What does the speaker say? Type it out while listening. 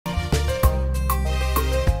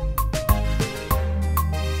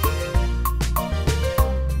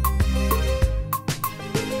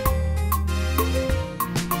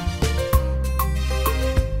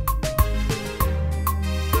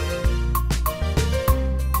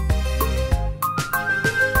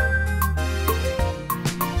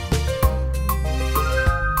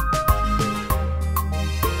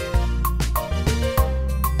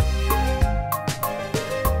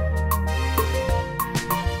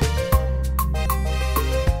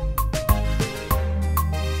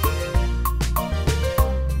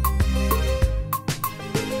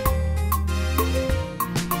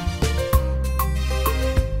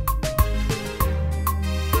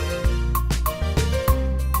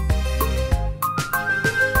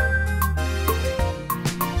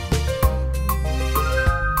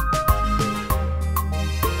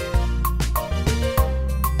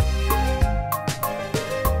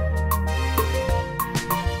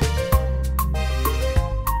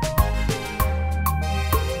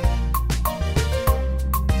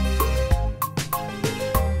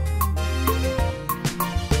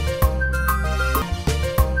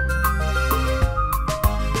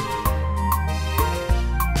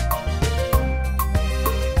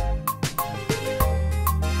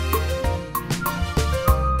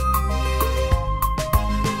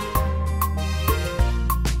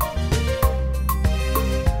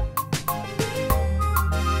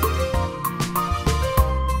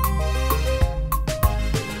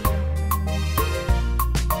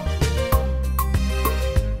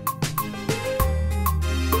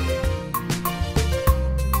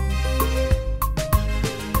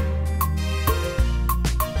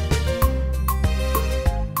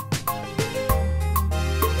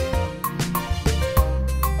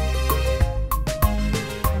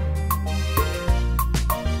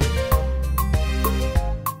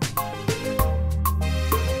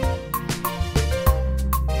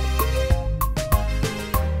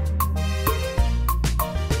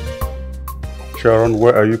Sharon,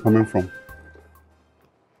 where are you coming from?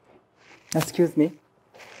 Excuse me?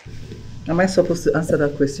 Am I supposed to answer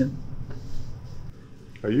that question?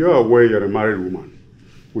 Are you aware you're a married woman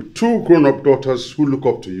with 2 grown-up daughters who look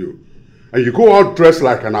up to you, and you go out dressed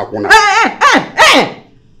like an akuna? Hey!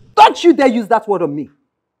 Don't you dare use that word on me.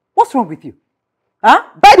 What's wrong with you? Huh?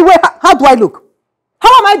 By the way, how do I look? How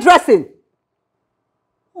am I dressing?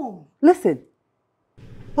 Oh, listen.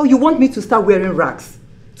 Oh, you want me to start wearing rags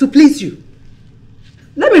to please you?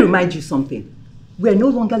 Let me remind you something. We are no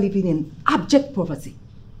longer living in abject poverty.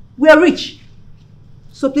 We are rich.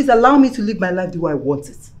 So please allow me to live my life the way I want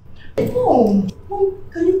it. Mom,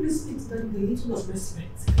 can you please speak to them with a little of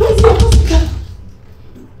respect? Please, your husband.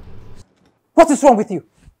 What is wrong with you?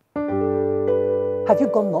 Have you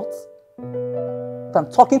gone nuts? If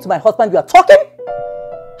I'm talking to my husband, you are talking?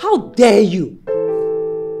 How dare you?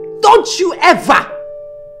 Don't you ever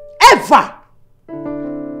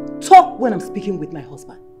talk when I'm speaking with my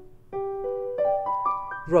husband.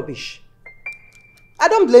 Rubbish. I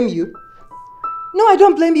don't blame you. No, I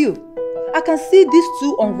don't blame you. I can see these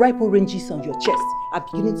 2 unripe oranges on your chest are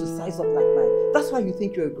beginning to size up like mine. That's why you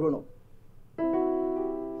think you're a grown-up.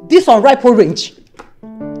 This unripe orange.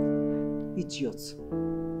 Idiot.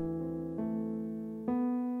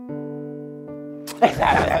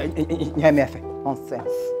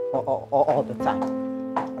 Nonsense. All the time.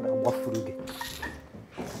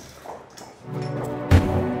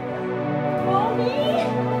 Mommy!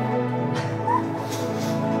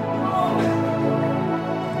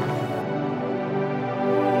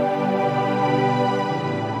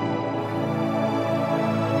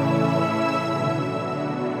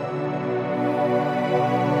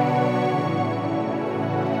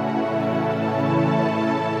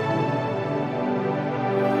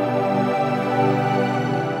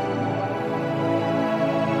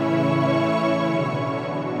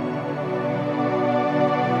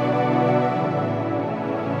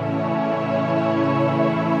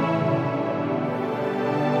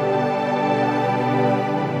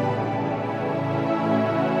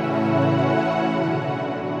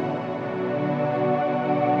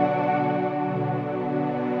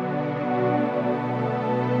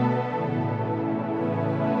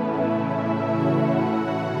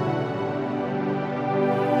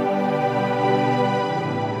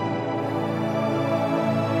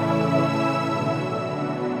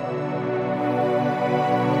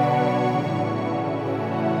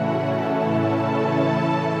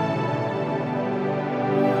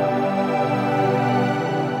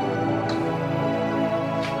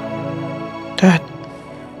 Dad,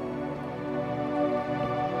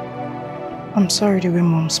 I'm sorry the way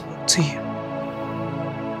Mom spoke to you.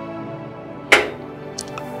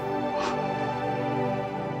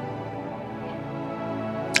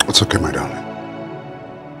 It's okay, my darling.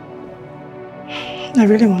 I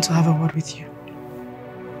really want to have a word with you.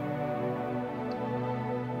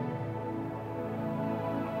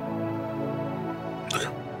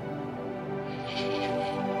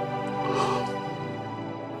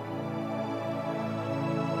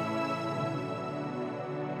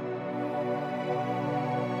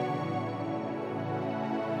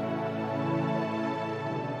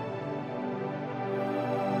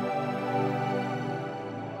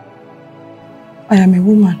 I am a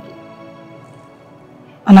woman,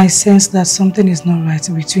 and I sense that something is not right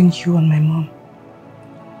between you and my mom.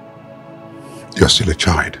 You're still a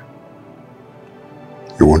child.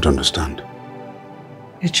 You won't understand.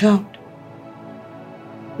 A child?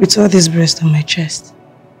 With all this breast on my chest?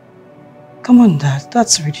 Come on, Dad,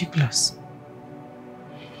 that's ridiculous.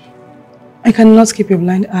 I cannot keep a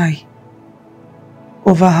blind eye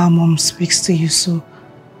over how Mom speaks to you so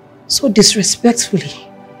disrespectfully,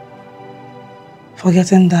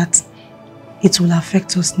 forgetting that it will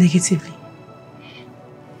affect us negatively.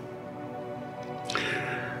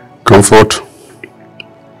 Comfort.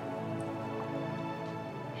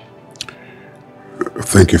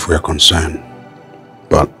 Thank you for your concern,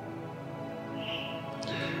 but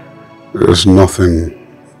there's nothing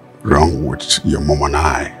wrong with your mom and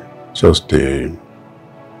I. Just a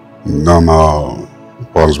normal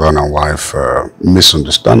husband and wife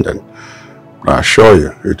misunderstanding. But I assure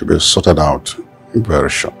you, it will be sorted out very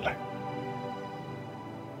shortly.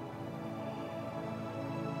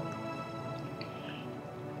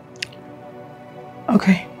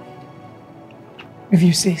 Okay, if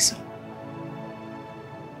you say so.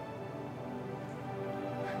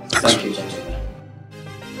 Thank you, gentlemen.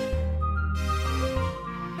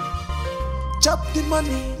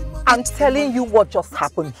 I'm telling you what just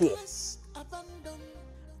happened here.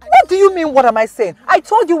 What do you mean, what am I saying? I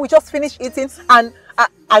told you we just finished eating and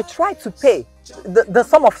I tried to pay. the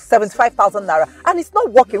sum of 75,000 naira and it's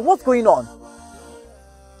not working. What's going on?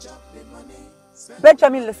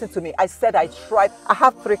 Benjamin, listen to me. I said I tried. I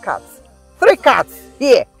have 3 cards. 3 cards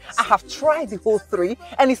here. I have tried the whole 3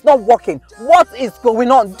 and it's not working. What is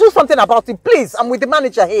going on? Do something about it, please. I'm with the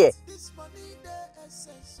manager here.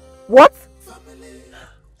 What?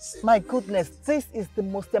 My goodness, this is the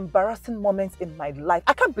most embarrassing moment in my life.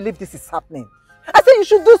 I can't believe this is happening. I said you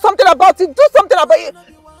should do something about it. Do something about it.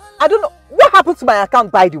 I don't know. What happened to my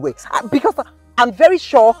account, by the way? Because I'm very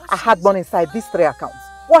sure I had money inside these 3 accounts.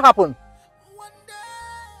 What happened?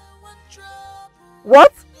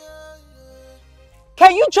 What?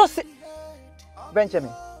 Can you just...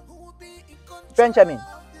 Benjamin. Benjamin.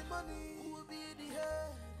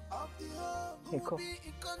 Hey, go.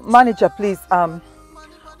 Manager, please.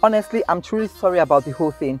 Honestly, I'm truly sorry about the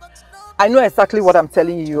whole thing. I know exactly what I'm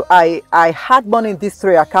telling you. I had money in these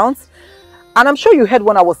 3 accounts. And I'm sure you heard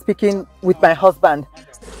when I was speaking with my husband.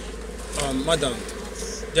 Madam,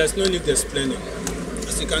 there's no need explaining.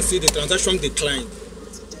 As you can see, the transaction declined.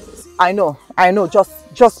 I know.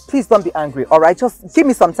 Just please don't be angry, all right? Just give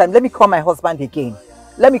me some time. Let me call my husband again.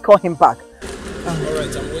 Let me call him back. All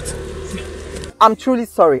right, I'm waiting. I'm truly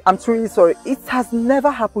sorry. It has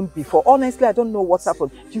never happened before. Honestly, I don't know what's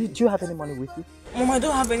happened. Do you have any money with you? Mom, I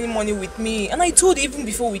don't have any money with me. And I told you even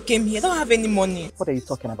before we came here, I don't have any money. What are you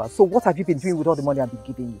talking about? So what have you been doing with all the money I've been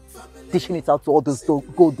giving you? Dishing it out to all those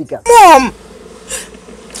gold diggers? Mom!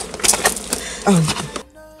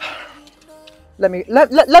 Let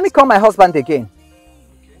me call my husband again.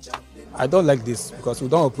 I don't like this because we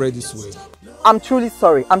don't operate this way. I'm truly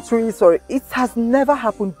sorry. It has never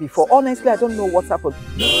happened before. Honestly, I don't know what's happened.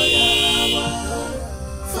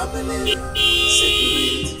 Family,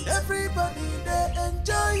 secret, everybody they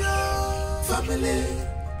enjoy your family,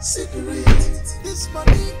 secret, this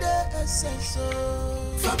money they essential.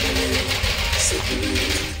 Family,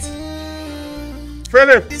 secret.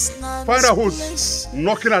 Philip, find out who's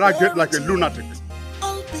knocking at that gate like a lunatic.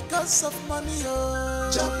 All because of money, oh.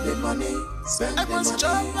 Chop the money, spend the money. I must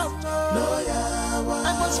chop no, yeah,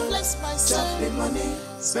 I must bless myself. Chop the money,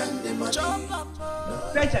 spend the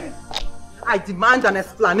money. Benjamin, I demand an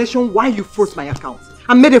explanation why you froze my account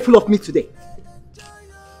and made a fool of me today.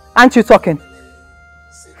 Aren't you talking?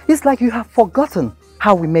 It's like you have forgotten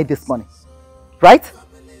how we made this money, right?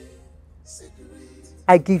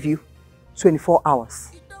 I give you 24 hours.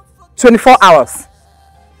 24 hours.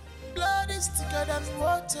 Blood is thicker than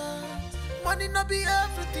water. Money not be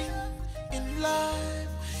everything in life.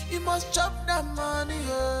 You must chop that money,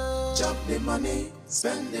 oh. Chop the money,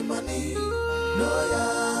 spend the money. No,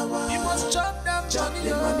 yeah, you must chop that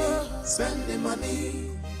money, spend the money.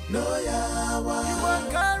 No, yeah, you are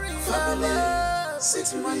carrying family,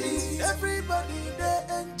 6 money. Everybody they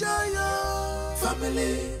enjoy your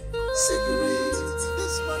family, secret.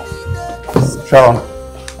 This money they Sharon,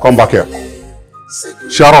 come back here.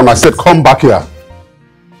 Sharon, I said come back here.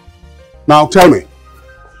 Now tell me,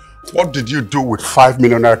 what did you do with 5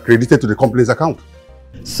 million naira credited to the company's account?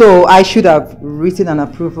 So I should have written an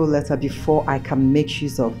approval letter before I can make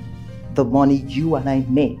use of the money you and I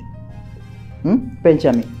made.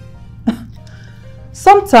 Benjamin,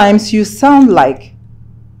 sometimes you sound like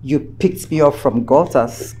you picked me up from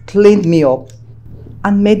gutters, cleaned me up,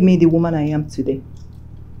 and made me the woman I am today.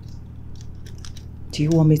 Do you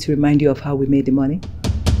want me to remind you of how we made the money?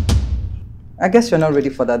 I guess you're not ready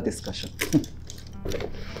for that discussion.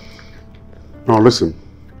 Now listen,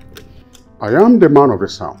 I am the man of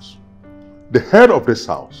this house, the head of this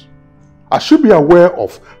house. I should be aware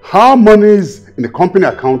of how monies in the company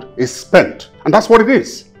account is spent, and that's what it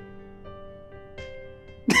is.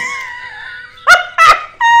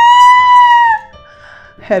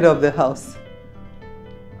 Head of the house.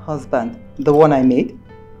 Husband, the one I made?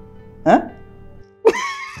 Huh?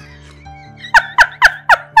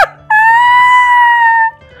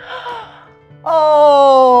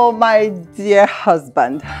 Oh, my dear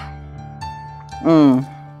husband.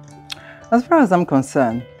 As far as I'm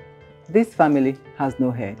concerned, this family has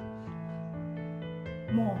no head.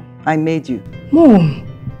 Mom. I made you. Mom.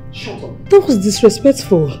 Shut up. That was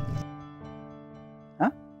disrespectful.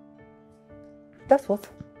 Huh? That's what?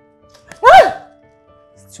 Ah!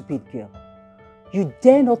 Stupid girl. You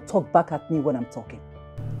dare not talk back at me when I'm talking.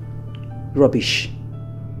 Rubbish.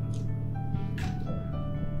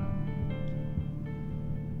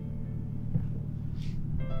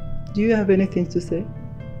 Do you have anything to say?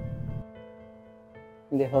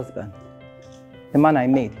 The husband. The man I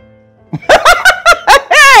made.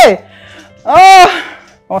 Hey! Oh,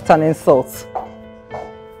 what an insult.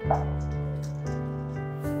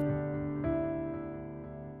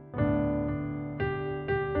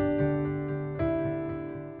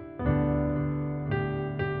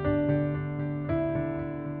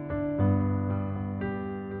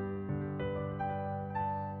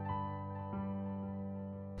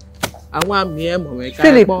 I want me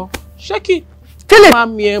Philip. Shake it. Philip. I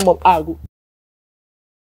want me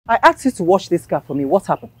I asked you to wash this car for me. What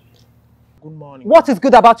happened? Good morning. What is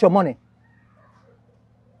good about your money?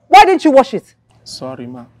 Why didn't you wash it? Sorry,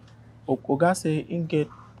 ma. Oga say in get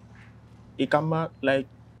Ikama like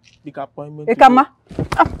big appointment. Ikama?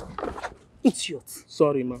 Idiot.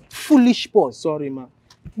 Sorry, ma. Foolish boy. Sorry, ma.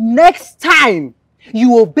 Next time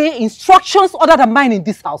you obey instructions other than mine in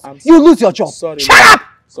this house, you lose your job. Sorry, Shut up!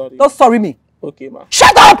 Sorry. Don't sorry me. Okay, ma.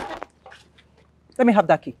 Shut up! Let me have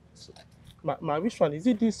that key. Ma, which one? Is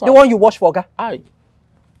it this one? The one you wash for, Oga. Aye.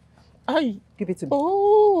 Give it to me.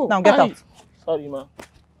 Oh. Now get out. Sorry, ma.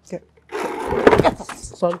 Get out.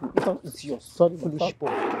 Sorry, it's yours. Sorry, foolish boy.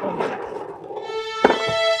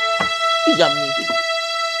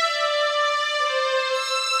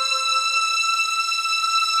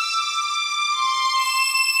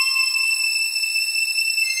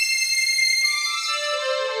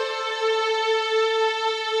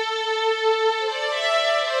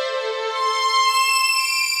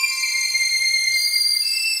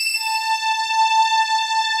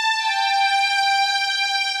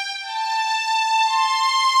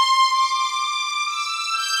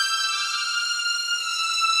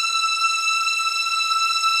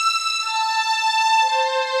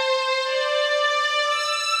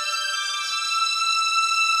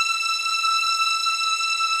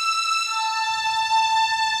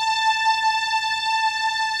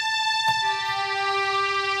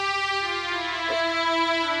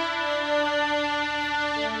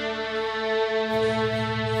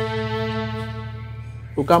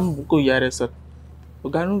 Go Yaresat.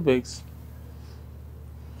 Oganu vex.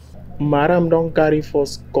 Maram don't carry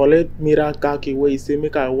force. Collect Mira Kaki where he say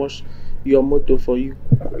make I wash your motor for you.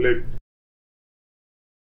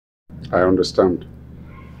 I understand.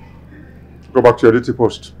 Go back to your duty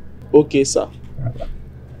post. Okay, sir.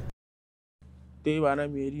 Te wana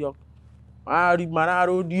meriok. Ari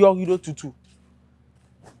manaro diok ido tutu.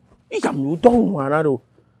 Ika mi udong manaro.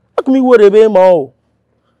 Ak mi worebe mo.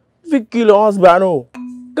 Fi kill husband o.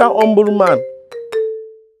 Ka humble man.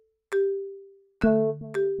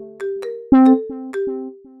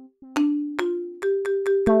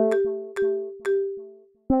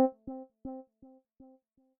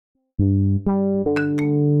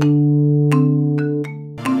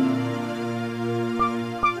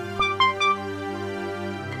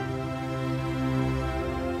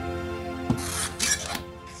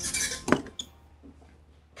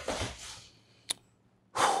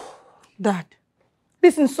 Dad,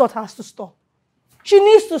 this insult has to stop. She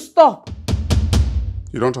needs to stop.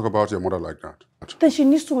 You don't talk about your mother like that. Then she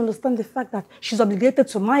needs to understand the fact that she's obligated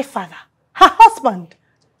to my father, her husband.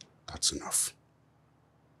 That's enough.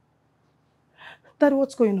 Dad,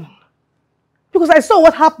 what's going on? Because I saw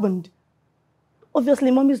what happened.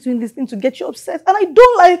 Obviously, Mom is doing this thing to get you upset, and I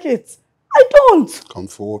don't like it. I don't.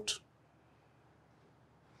 Comfort.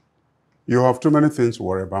 You have too many things to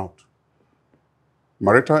worry about.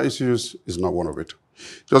 Marital issues is not one of it.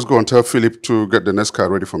 Just go and tell Philip to get the next car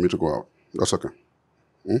ready for me to go out. That's okay.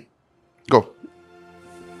 Go.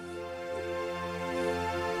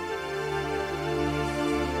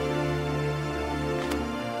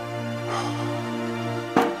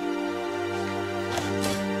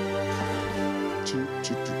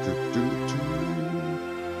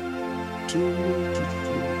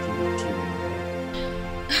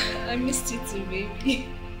 I missed you too, baby.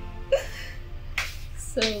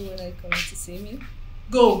 So, when are you coming to see me?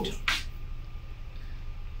 Gold.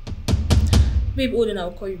 Babe, hold on,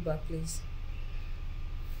 I'll call you back, please.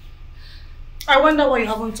 I wonder why you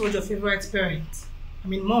haven't told your favorite parent,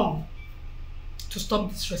 Mom, to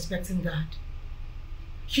stop disrespecting Dad.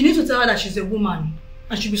 You need to tell her that she's a woman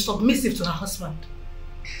and should be submissive to her husband.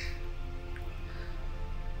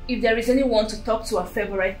 If there is anyone to talk to her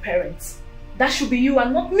favorite parents, that should be you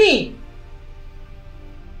and not me.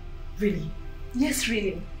 Really? Yes,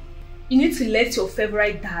 really. You need to let your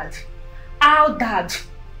favorite dad, our dad,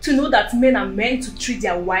 to know that men are meant to treat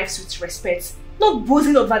their wives with respect, not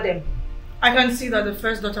boasting over them. I can see that the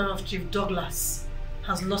first daughter of Chief Douglas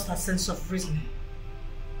has lost her sense of reasoning.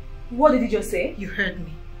 What did you just say? You heard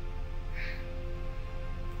me.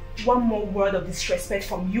 One more word of disrespect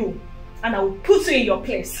from you, and I will put you in your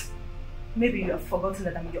place. Maybe you have forgotten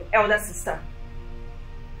that I'm your elder sister.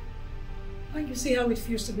 Why you see how it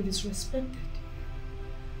feels to be disrespected?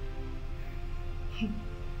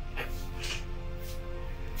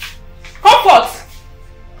 Comfort!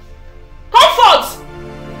 Comfort!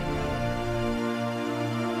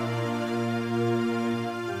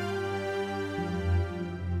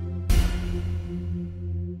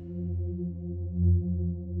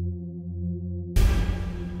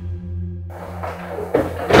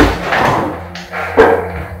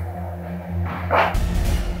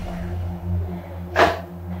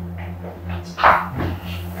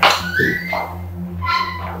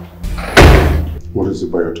 what is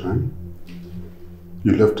it by your time?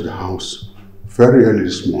 You left the house very early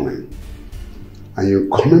this morning. And you're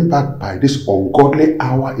coming back by this ungodly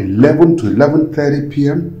hour, 11 to 11:30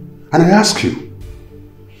 p.m. And I ask you,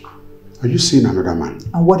 are you seeing another man?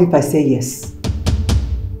 And what if I say yes?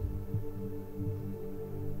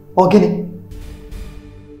 Ogini,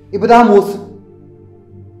 Ibudamosu,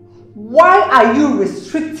 why are you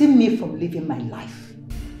restricting me from living my life?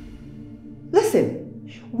 Listen,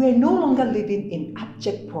 we're no longer living in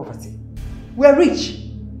abject poverty. We're rich.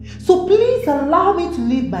 So please allow me to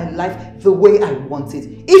live my life the way I want it.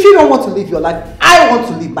 If you don't want to live your life, I want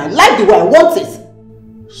to live my life the way I want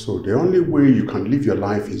it. So the only way you can live your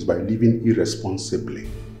life is by living irresponsibly.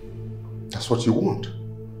 That's what you want.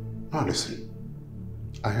 Now listen,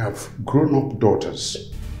 I have grown-up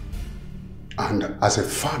daughters. And as a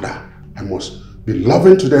father, I must be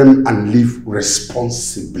loving to them and live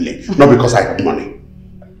responsibly. Not because I have money.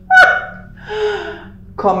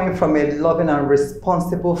 Coming from a loving and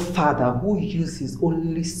responsible father who used his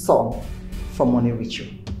only son for money ritual.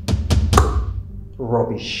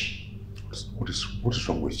 Rubbish. What is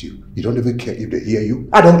wrong with you? You don't even care if they hear you?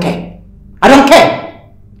 I don't care. I don't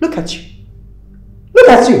care. Look at you. Look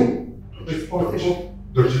at you. Responsible.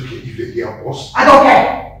 Don't you care if they hear us? I don't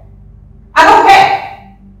care. I don't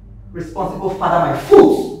care. Responsible father, my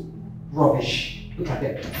fools. Rubbish. Look at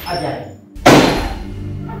them. I get it.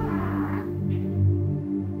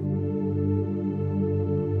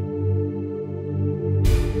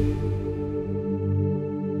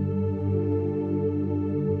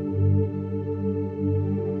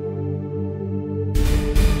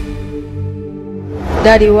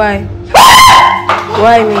 Daddy, why?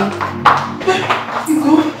 Why me?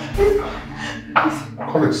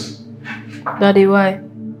 Collins. Daddy, why?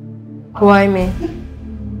 Why me?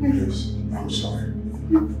 Please, I'm sorry.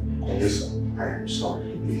 Collins, I am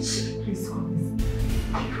sorry. Please. Please, Collins.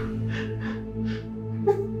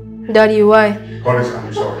 Daddy, why? Collins,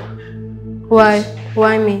 I'm sorry. Why?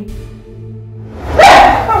 Why me?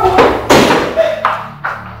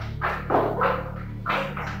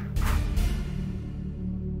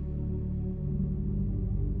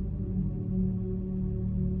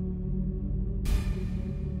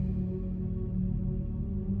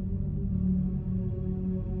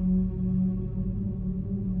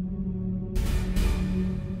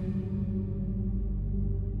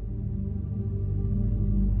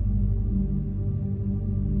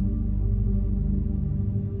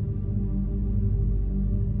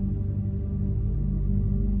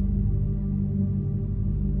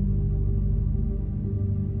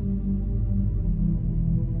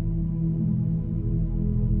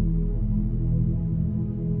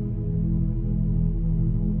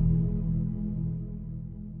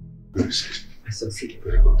 I succeeded.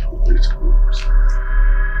 Very good. Please come on.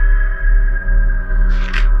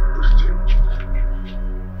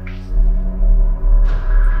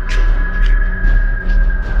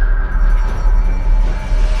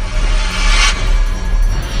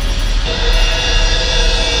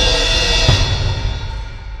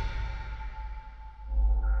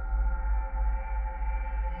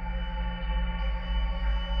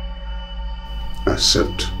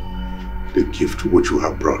 Accept the gift which you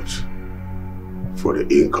have brought for the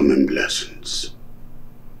incoming blessings.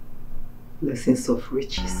 Blessings of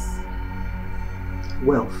riches,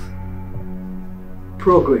 wealth,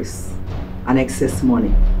 progress, and excess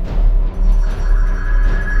money.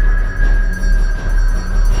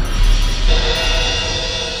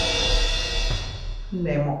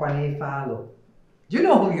 Do you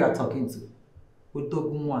know who you are talking to?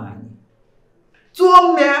 Nnanyi.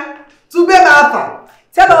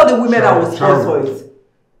 Tell all the women I was here for it.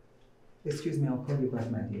 Excuse me, I'll call you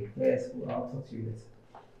back, my dear. Yes, I'll talk to you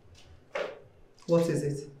later. What is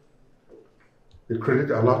it? The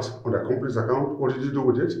credit alert on the company's account. What did you do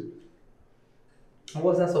with it? And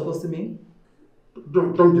what's that supposed to mean?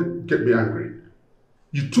 Don't get me angry.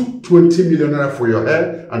 You took 20 million naira for your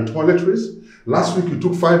hair and toiletries. Last week you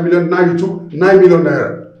took 5 million, now you took 9 million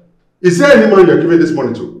naira. Is there any man you're giving this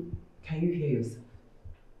money to? Can you hear yourself?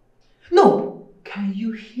 No, can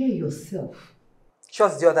you hear yourself?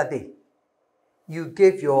 Just the other day, you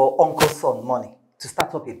gave your uncle's son money to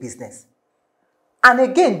start up a business. And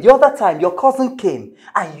again, the other time, your cousin came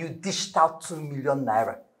and you dished out 2 million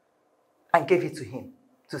naira and gave it to him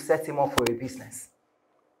to set him up for a business.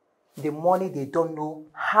 The money they don't know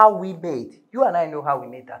how we made. You and I know how we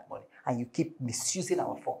made that money. And you keep misusing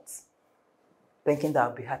our funds. Thinking that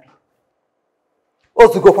I'll be happy.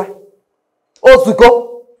 Ozugo, why? Ozugo!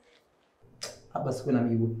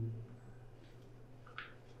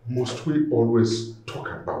 Must we always talk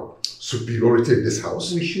about superiority in this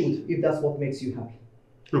house? We should, if that's what makes you happy.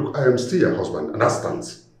 Look, I am still your husband, and that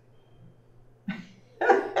stands.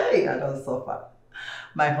 Hey, I don't suffer.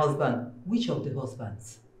 My husband, which of the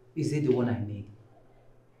husbands? Is it the one I made?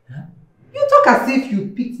 Huh? You talk as if you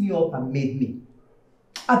picked me up and made me.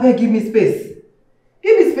 I beg, give me space.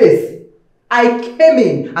 Give me space. I came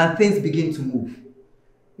in and things begin to move.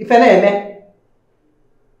 If I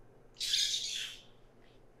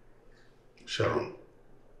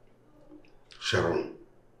Sharon,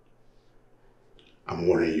 I'm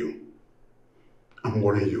warning you. I'm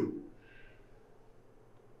warning you.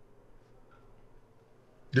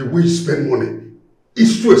 The way you spend money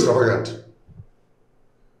is too extravagant.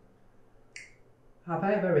 Have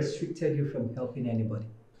I ever restricted you from helping anybody?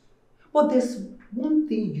 But there's one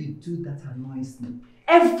thing you do that annoys me.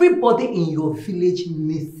 Everybody in your village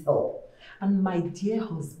needs help. And my dear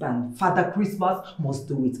husband, Father Christmas, must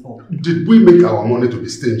do it all. Did we make our money to be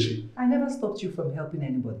stingy? I never stopped you from helping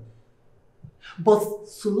anybody. But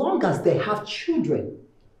so long as they have children,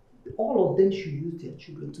 all of them should use their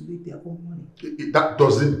children to make their own money. That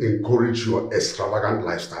doesn't encourage your extravagant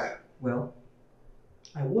lifestyle. Well,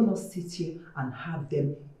 I will not sit here and have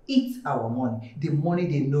them eat our money. The money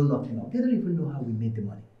they know nothing of. They don't even know how we made the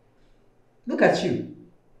money. Look at you.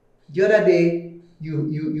 The other day,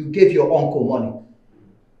 you gave your uncle money.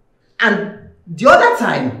 And the other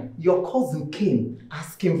time, your cousin came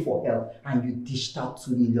asking for help and you dished out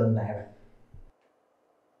 2 million naira.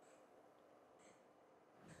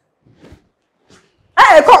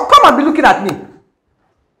 Hey, come and be looking at me.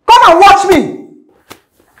 Come and watch me.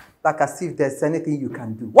 Like as if there's anything you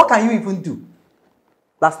can do. What can you even do?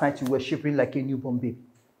 Last night you were shivering like a newborn baby.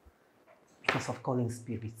 Because of calling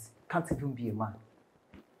spirits. Can't even be a man.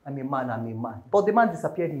 I'm a man. But the man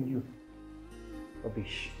disappeared in you.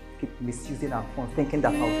 Rubbish. Keep misusing our phone, thinking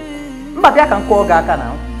that I'll be. Maybe I can call Gaka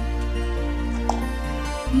now.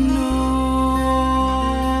 No,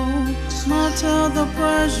 not all the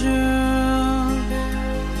pressure.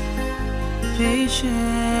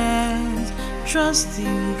 Patience, trust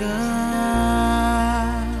in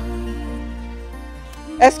God.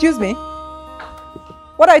 Excuse me.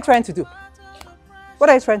 What are you trying to do? What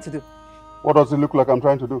are you trying to do? What does it look like I'm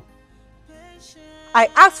trying to do? I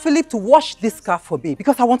asked Philip to wash this car for me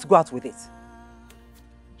because I want to go out with it.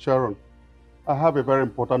 Sharon, I have a very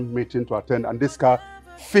important meeting to attend and this car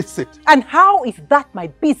fits it. And how is that my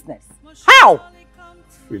business? How?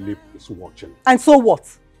 Philip is watching. And so what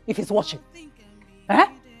if he's watching? Eh?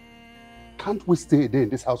 Can't we stay a day in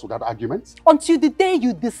this house without arguments? Until the day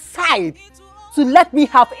you decide to let me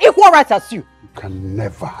have equal rights as you. You can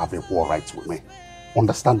never have equal rights with me.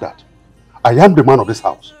 Understand that. I am the man of this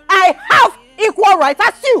house. I have equal rights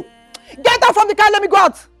as you. Get down from the car, let me go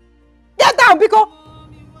out. Get down, Biko.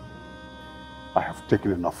 I have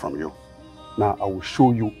taken enough from you. Now I will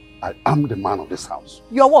show you I am the man of this house.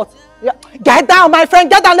 You're what? Yeah. Get down, my friend.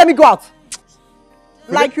 Get down, let me go out. Philip?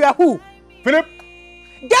 Like you are who? Philip!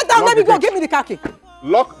 Get down, let me go. Give me the car key.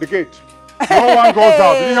 Lock the gate. No one goes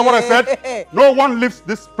out. Did you hear what I said? No one leaves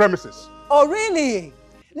this premises. Oh, really?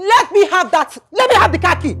 Let me have that. Let me have the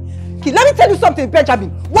car key. Let me tell you something,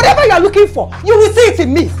 Benjamin. Whatever you are looking for, you will see it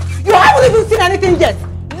in me. You haven't even seen anything yet.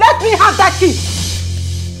 Let me have that key.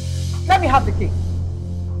 Let me have the key.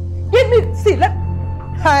 Give me, see, let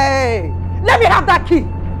me have that key.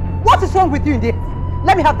 What is wrong with you in there?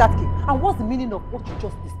 Let me have that key. And what's the meaning of what you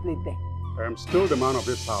just displayed there? I am still the man of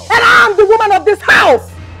this house. And I am the woman of this house.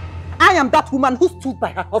 I am that woman who stood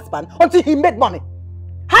by her husband until he made money.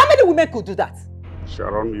 How many women could do that?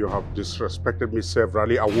 Sharon, you have disrespected me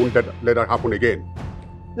severally. I won't let that happen again.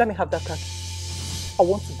 Let me have that car. I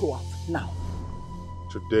want to go out now.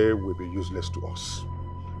 Today will be useless to us.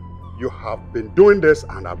 You have been doing this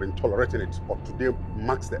and I've been tolerating it, but today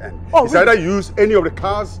marks the end. Oh, it's either you use any of the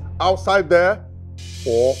cars outside there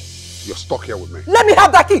or you're stuck here with me. Let me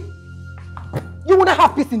have that key. You will not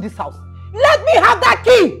have peace in this house. Let me have that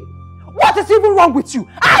key. What is even wrong with you?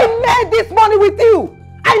 I made this money with you.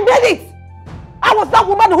 I made it. I was that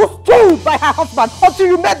woman who stood by her husband until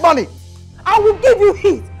you made money. I will give you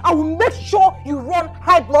heat. I will make sure you run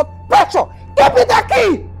high blood pressure. Give me that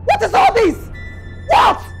key. What is all this?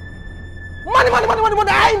 What? Money.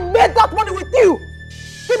 I made that money with you.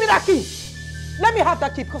 Give me that key. Let me have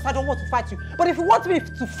that key because I don't want to fight you. But if you want me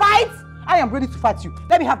to fight, I am ready to fight you.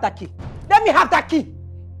 Let me have that key. Let me have that key.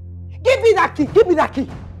 Give me that key. Give me that key.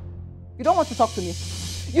 You don't want to talk to me.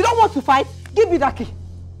 You don't want to fight. Give me that key.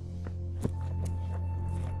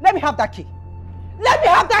 Let me have that key. Let me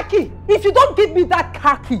have that key. If you don't give me that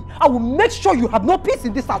car key, I will make sure you have no peace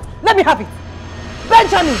in this house. Let me have it.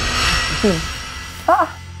 Benjamin!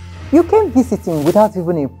 You came visiting without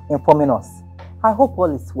even informing us. I hope all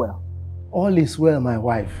is well. All is well, my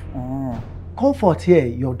wife. Comfort here,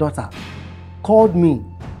 your daughter, called me.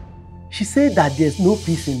 She said that there's no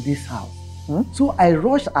peace in this house. So I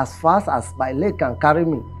rushed as fast as my leg can carry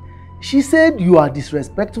me. She said you are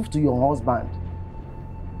disrespectful to your husband.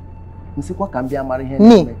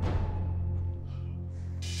 Me?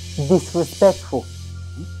 Disrespectful?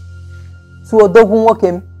 To Odogun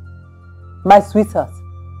Wokem, my sweetheart.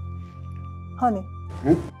 Honey,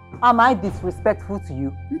 am I disrespectful to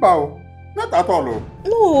you? No, not at all.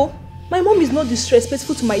 No, my mom is not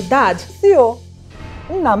disrespectful to my dad. See you.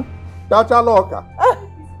 Nnam. That's a loca.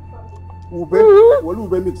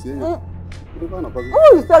 Ube mix here.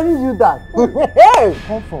 Who is telling you that? Hey!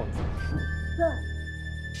 Comfort.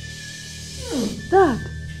 Dad,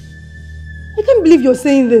 I can't believe you're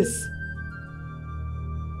saying this.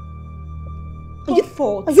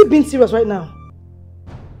 Comfort. Are you being serious right now?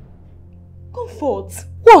 Comfort.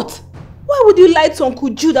 What? Why would you lie to Uncle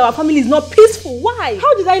Jude that our family is not peaceful? Why?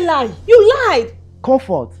 How did I lie? You lied.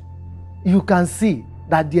 Comfort. You can see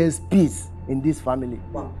that there's peace in this family.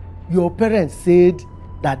 Wow. Your parents said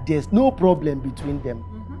that there's no problem between them.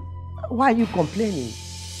 Why are you complaining?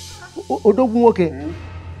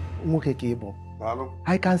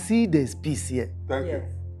 I can see there's peace here. Thank you.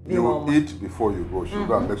 You will eat before you go. She'll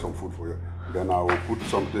go and make some food for you. Then I will put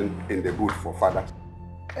something in the boot for father.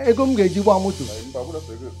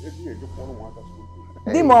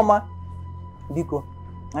 Di mama. Diko.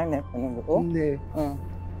 I never.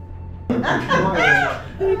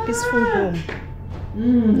 Very peaceful home.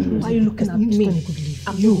 Why are you looking at me?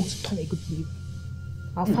 I'm not going to turn a good leaf.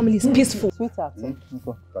 Our family is peaceful. Sweetheart. Di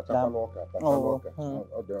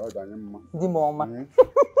mama.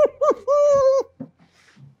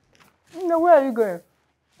 No, where are you going?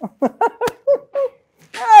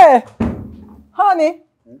 Hey, honey.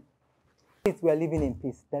 We are living in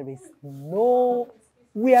peace. There is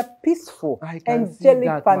we are peaceful,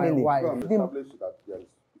 angelic family.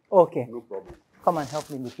 Okay. No problem. Come and help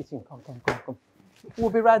me in the kitchen. Come. We'll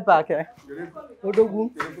be right back. Eh? Don't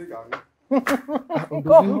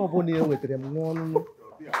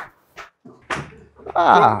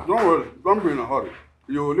worry. Don't be in a hurry.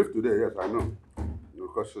 You will leave today, yes, I know.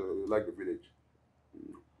 Because you like the village.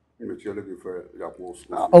 You're looking for your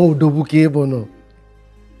school. Oh, Dobuke Bono.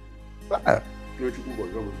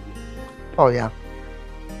 Oh, yeah.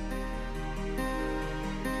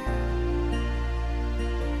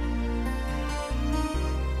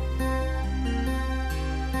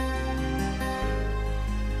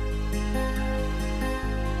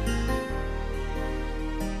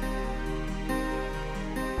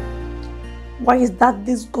 Why is that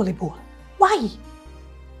this gullible? Why?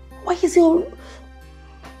 Why is he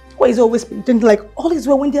always pretending like all is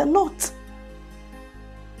well when they are not?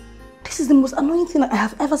 This is the most annoying thing I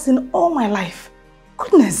have ever seen all my life.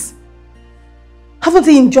 Goodness. Haven't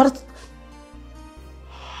he enjoyed?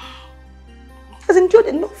 He has enjoyed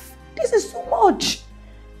enough. This is so much.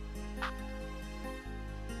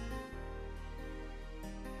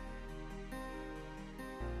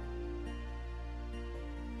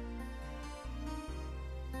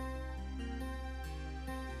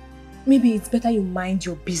 Maybe it's better you mind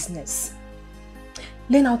your business.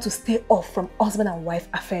 Learn how to stay off from husband and wife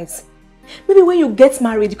affairs. Maybe when you get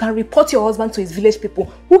married, you can report your husband to his village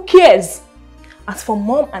people. Who cares? As for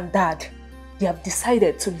mom and dad, they have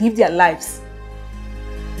decided to live their lives.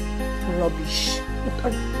 Rubbish.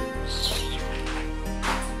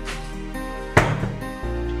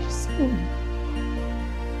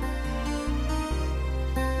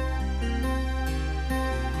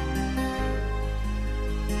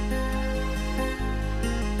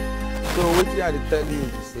 So what I tell you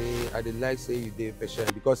to say, I did like say you did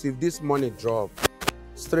patient because if this money drop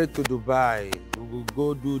straight to Dubai, we will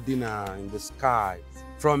go do dinner in the sky.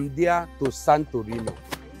 From there to Santorini.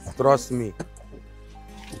 Trust me.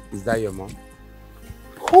 Is that your mom?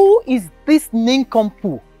 Who is this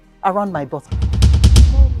nincompoop around my daughter?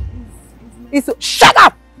 Shut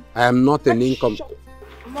up! I am not a nincompoop.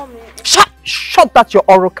 Shut that your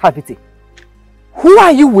oral cavity. Who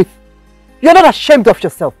are you with? You're not ashamed of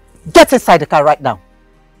yourself. Get inside the car right now.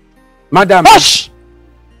 Madam. Hush!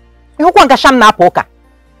 Who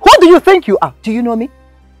do you think you are? Do you know me?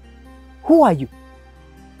 Who are you?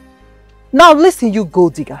 Now listen, you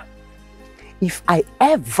gold digger. If I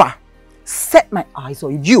ever set my eyes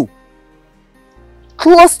on you,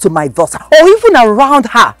 close to my daughter, or even around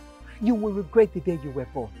her, you will regret the day you were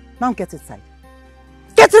born. Now get inside.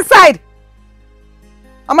 Get inside!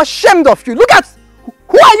 I'm ashamed of you. Look at,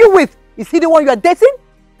 who are you with? Is he the one you are dating?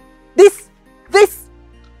 This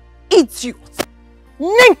idiot,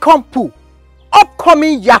 nincompoop,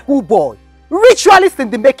 upcoming Yahoo boy. Ritualist in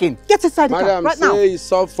the making. Get inside the car Madam, right now. say it's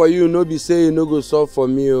soft for you, no be say you no go soft for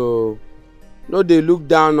me. Oh. No, they look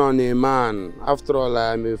down on a man. After all,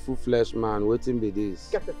 I am a full-fledged man. Waiting be this.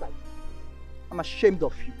 Get inside. I'm ashamed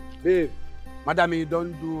of you. Babe, madam, you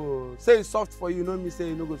don't do. Say it's soft for you, no me say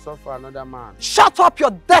you no go soft for another man. Shut up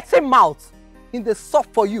your dirty mouth. In the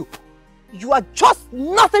soft for you. You are just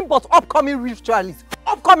nothing but upcoming ritualist.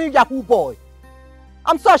 Upcoming Yahoo boy.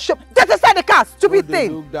 I'm so ashamed. Get inside the car, stupid No, they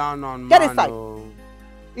thing. look down on Get man. inside. Oh.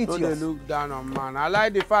 Idiot. No, they look down on man. I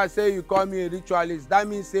like the fact say you call me a ritualist. That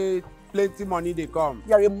means say plenty money they come.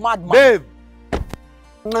 You're a madman. Babe.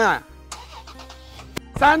 Nah.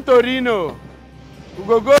 Santorino. We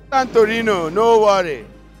go Santorino, no worry.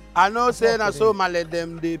 I know say na so male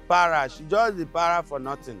them the para. She just the para for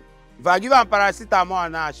nothing. If I give her paracetamol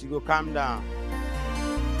now, she go calm down.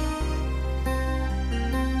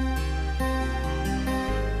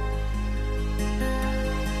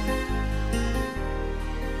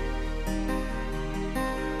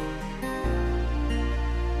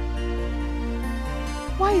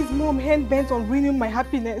 Why is Mom hand-bent on ruining my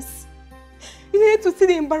happiness? You needed to see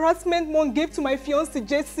the embarrassment Mom gave to my fiancé,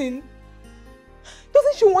 Jason.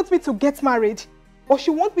 Doesn't she want me to get married? Or she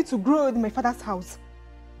wants me to grow old in my father's house?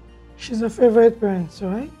 She's a favorite parent,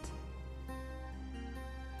 right?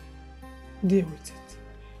 Deal with it.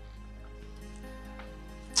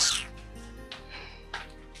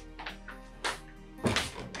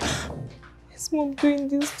 Is Mom doing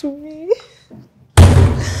this to me?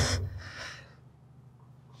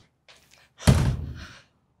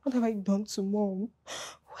 What have I done to Mom?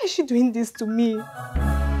 Why is she doing this to me?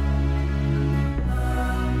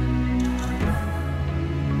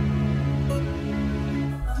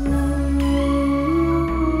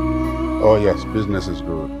 Oh yes, business is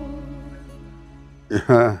good.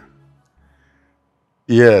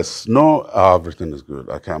 Yes, no, everything is good.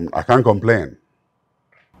 I can't complain.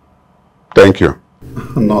 Thank you.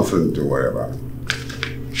 Nothing to worry about.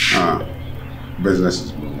 Business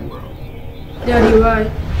is moving well. Daddy,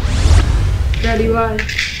 why? Daddy, why?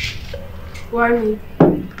 Why me?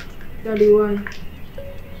 Daddy, why?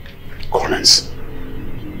 Collins,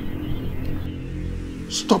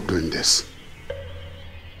 stop doing this.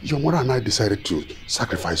 Your mother and I decided to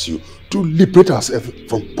sacrifice you to liberate ourselves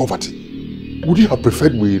from poverty. Would you have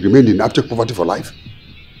preferred we remained in abject poverty for life?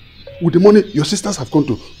 With the money, your sisters have gone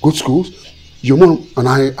to good schools. Your mom and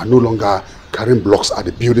I are no longer carrying blocks at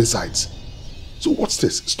the building sites. So what's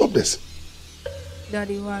this? Stop this.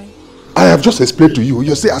 Daddy, why? I have just explained to you.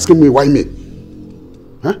 You're still asking me why me.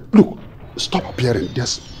 Huh? Look, stop appearing.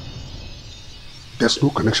 There's no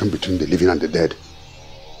connection between the living and the dead.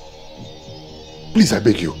 Please, I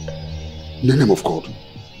beg you. In the name of God.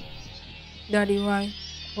 Daddy, why?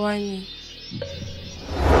 Why me?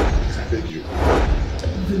 Please, I beg you.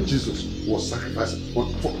 Even Jesus was sacrificed for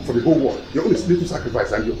the whole world. Your own is little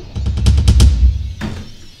sacrifice, and you.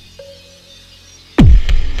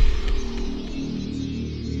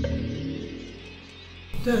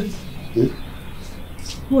 Dad.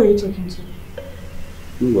 Who are you talking to?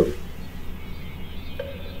 Nobody.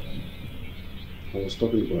 I was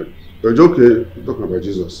talking about. It's okay. I'm talking about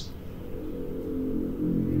Jesus.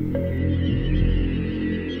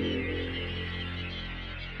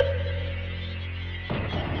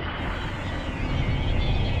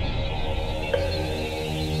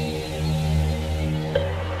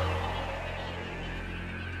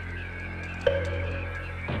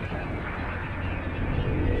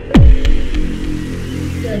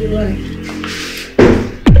 Daddy, why?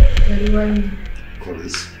 Daddy, why?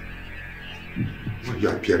 Collins, why are you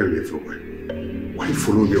appearing everywhere? Why are you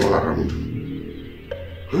following me all around?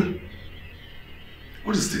 Huh?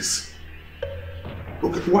 What is this?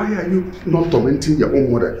 Okay, why are you not tormenting your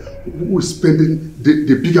own mother who is spending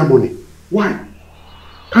the bigger money? Why?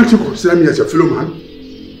 Can't you consider me as your fellow man?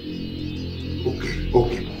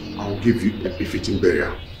 Okay, I'll give you a fitting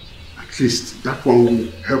burial. At least that one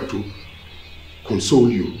will help to console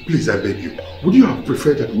you. Please, I beg you. Would you have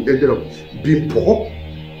preferred that we ended up being poor?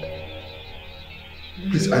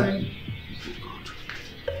 Please, I...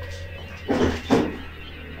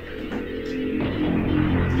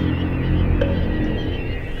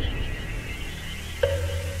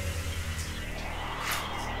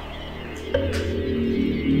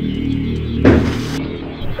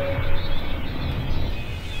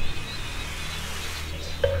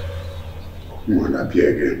 You want to appear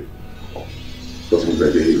again? Doesn't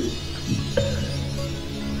beg you.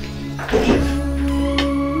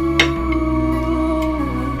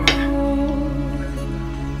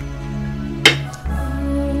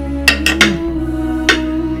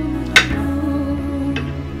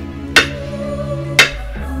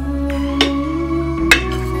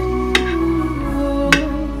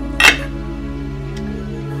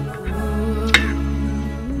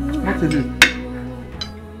 fact is this.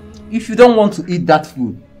 If you don't want to eat that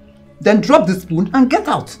food, then drop the spoon and get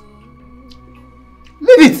out.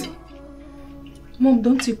 Leave it. Mom,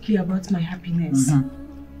 don't you care about my happiness? Have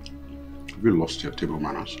you lost your table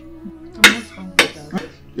manners? I'm not hungry, Dad.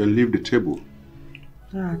 Then leave the table.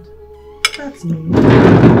 Dad, that's me. You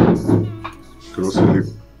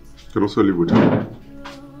can also live with her.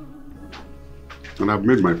 And I've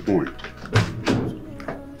made my point.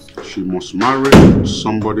 She must marry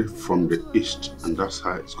somebody from the East, and that's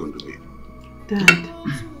how it's going to be. Dad,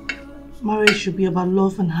 marriage should be about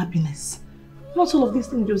love and happiness. Not all of these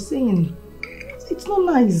things you're saying. It's not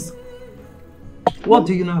nice. What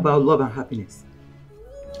do you know about love and happiness?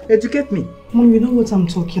 Educate me. Mom, you know what I'm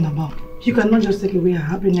talking about. You cannot just take away her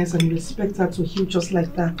happiness and you expect her to heal just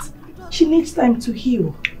like that. She needs time to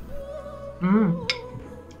heal.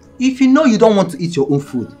 If you know you don't want to eat your own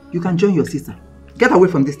food, you can join your sister. Get away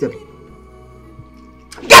from this table.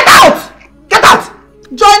 Get out! Get out!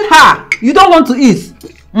 Join her! You don't want to eat.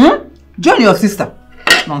 Join your sister.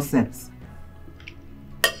 Nonsense.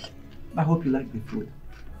 I hope you like the food.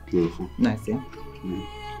 Beautiful. Nice, yeah?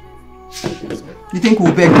 You think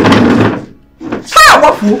we'll beg you? Ah,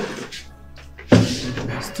 what fool?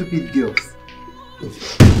 Stupid girls.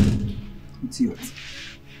 It's yours.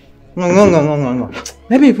 No.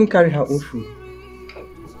 Maybe even carry her own food.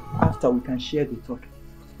 After we can share the talk.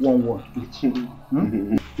 One word each.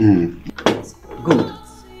 Good.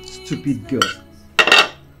 Stupid girls.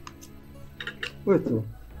 Wait though.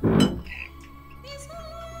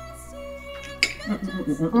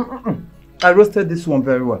 I roasted this one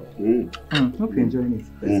very well. Hope you're enjoying it.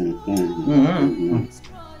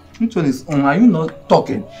 Which one is are you not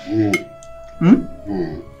talking?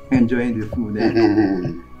 Enjoying the food, eh?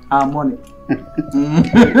 Our money.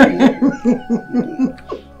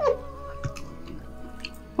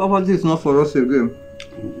 Poverty is not for us again.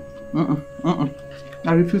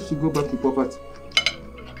 I refuse to go back to poverty.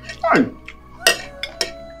 Hi.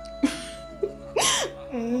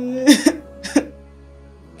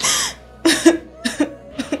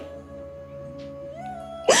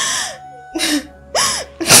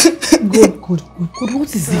 Good.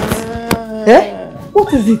 What is it? Eh?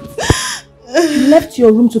 What is it? You left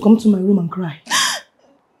your room to come to my room and cry.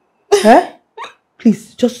 Eh?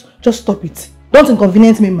 Please, just stop it. Don't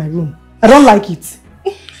inconvenience me in my room. I don't like it.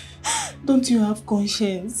 Don't you have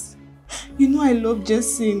conscience? You know I love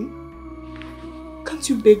Jessing. Can't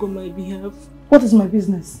you beg on my behalf? What is my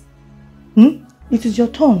business? It is your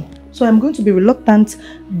turn. So I'm going to be reluctant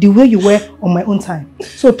the way you were on my own time.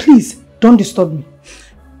 So please, don't disturb me.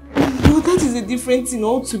 No, that is a different thing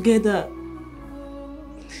altogether.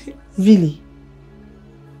 Really?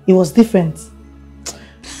 It was different.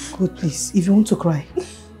 Good, please. If you want to cry,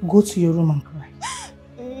 go to your room and cry.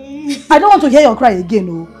 I don't want to hear your cry again,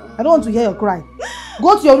 oh. I don't want to hear your cry.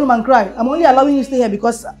 Go to your room and cry. I'm only allowing you to stay here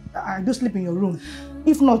because I do sleep in your room.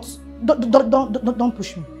 If not, don't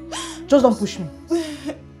push me. Just don't push me.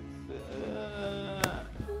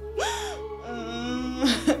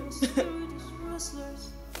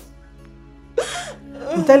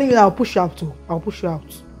 I'm telling you, I'll push you out too. I'll push you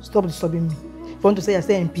out. Stop disturbing me. If you want to say, I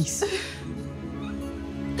stay in peace.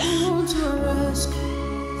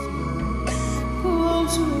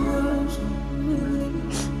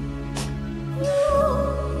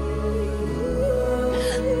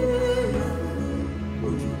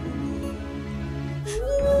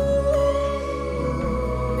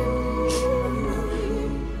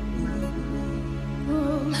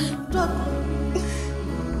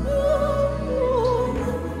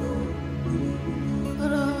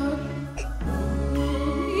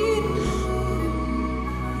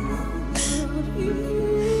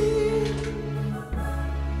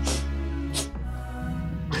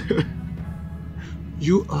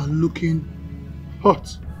 You are looking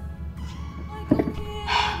hot.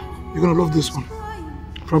 You're gonna love this one.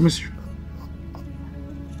 Promise you.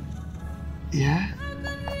 Yeah?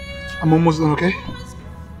 I'm almost done, okay?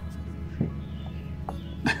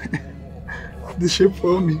 The shape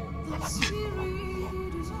for me.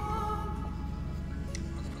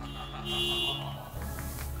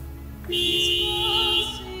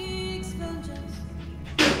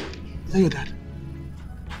 Is that your dad?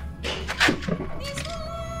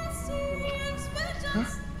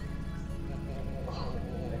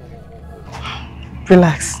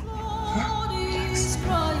 Relax.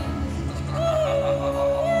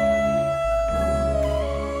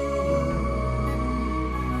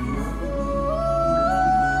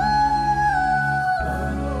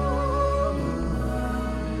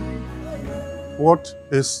 What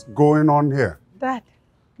is going on here? Dad,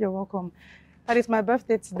 you're welcome. That is my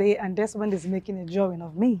birthday today and Desmond is making a drawing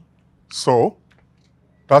of me. So,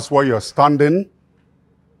 that's why you're standing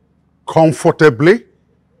comfortably,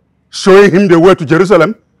 showing him the way to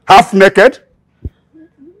Jerusalem, half naked?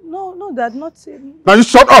 No, Dad, not... Now you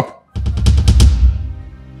shut up!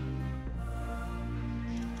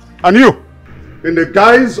 And you, in the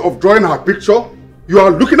guise of drawing her picture, you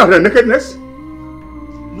are looking at her nakedness?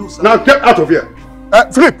 No, sir. Now get out of here.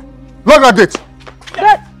 Philip, lock that gate.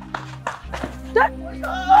 Dad!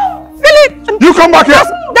 Philip! You come back here!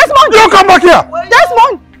 Desmond! You come back here!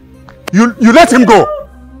 Desmond! You let him go.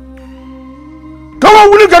 Come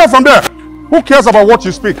on, will you get up from there? Who cares about what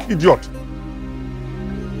you speak, idiot?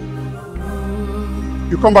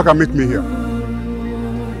 You come back and meet me here.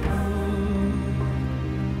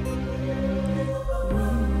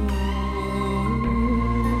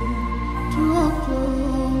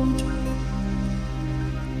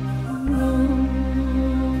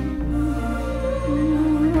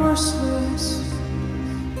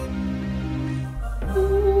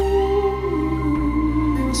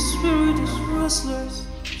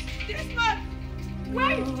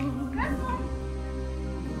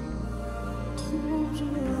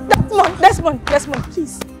 Desmond,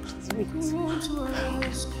 please wait.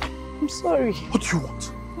 I'm sorry. What do you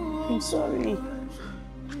want? I'm sorry.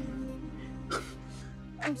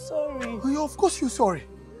 I'm sorry. Oh, yeah, of course you're sorry.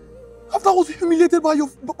 After I was humiliated by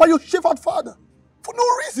your shepherd father for no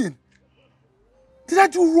reason. Did I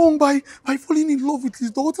do wrong by falling in love with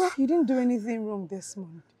his daughter? You didn't do anything wrong,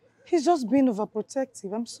 Desmond. He's just being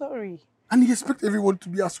overprotective. I'm sorry. And he expects everyone to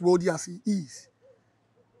be as wealthy as he is.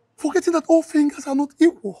 Forgetting that all fingers are not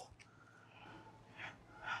equal.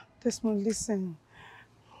 Desmond, listen.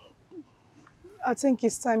 I think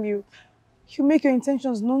it's time you make your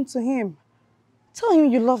intentions known to him. Tell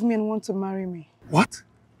him you love me and want to marry me. What?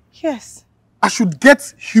 Yes. I should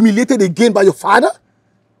get humiliated again by your father?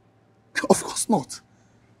 Of course not.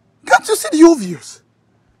 Can't you see the obvious?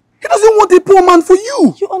 He doesn't want a poor man for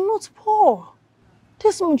you. You are not poor.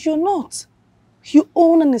 Desmond, you're not. You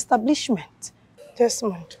own an establishment.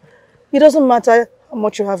 Desmond, it doesn't matter how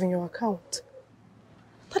much you have in your account.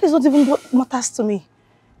 That is not even what matters to me.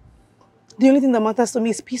 The only thing that matters to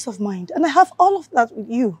me is peace of mind. And I have all of that with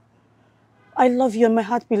you. I love you and my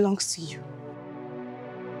heart belongs to you.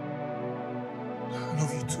 I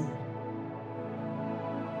love you too.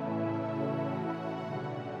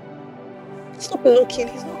 Stop looking,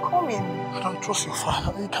 he's not coming. I don't trust your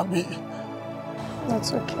father. He can be.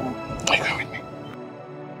 That's okay. Are you coming with me?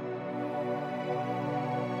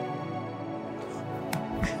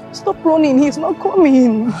 Stop running, he's not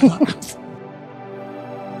coming.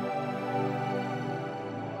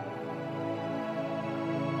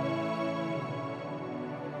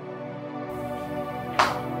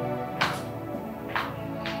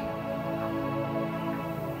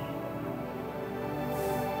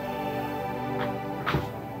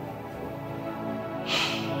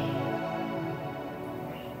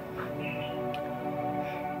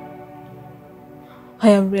 I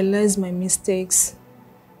have realized my mistakes.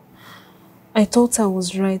 I thought I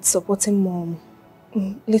was right supporting Mom.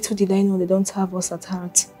 Little did I know they don't have us at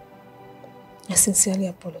heart. I sincerely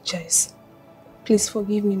apologize. Please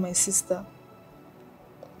forgive me, my sister.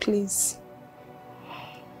 Please.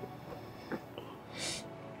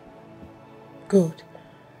 Good.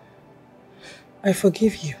 I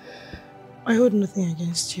forgive you. I hold nothing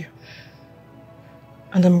against you.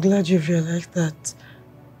 And I'm glad you've realized that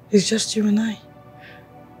it's just you and I.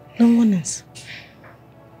 No one else.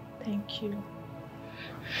 Thank you.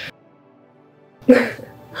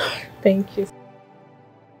 Thank you.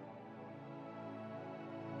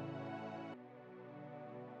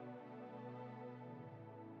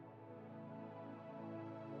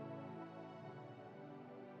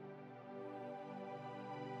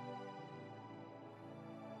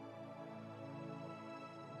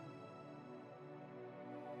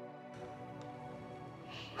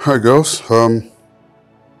 Hi girls,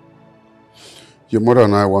 your mother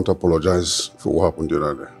and I want to apologize for what happened the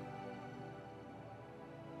other day.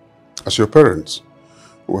 As your parents,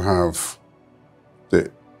 we have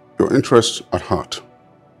your interest at heart.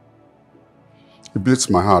 It bleeds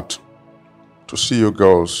my heart to see you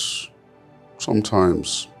girls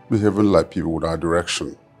sometimes behaving like people without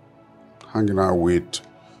direction, hanging out with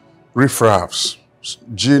riffraffs,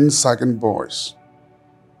 gin-sagging boys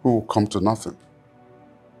who come to nothing.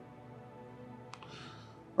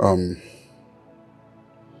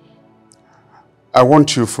 I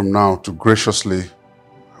want you from now to graciously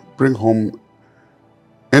bring home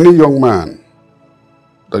any young man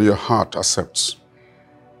that your heart accepts.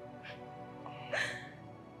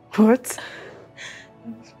 What?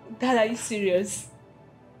 Dad, are you serious?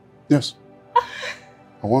 Yes.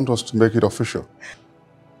 I want us to make it official.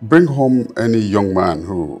 Bring home any young man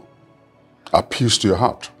who appeals to your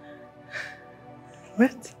heart.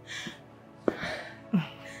 What?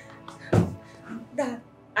 Dad,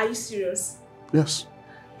 are you serious? Yes.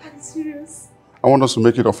 Are you serious? I want us to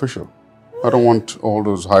make it official. I don't want all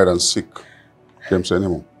those hide and seek games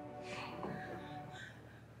anymore.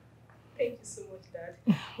 Thank you so much, Dad.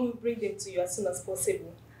 We'll bring them to you as soon as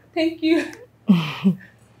possible. Thank you.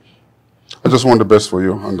 I just want the best for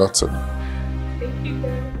you, and that's it. Thank you,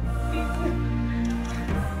 Dad.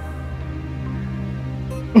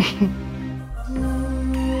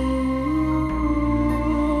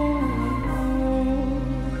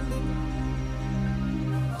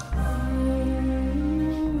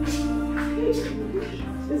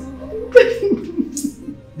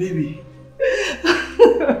 Baby.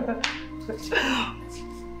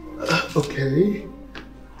 Okay.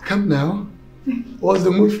 Come now. What's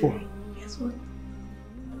the mood for? Guess what?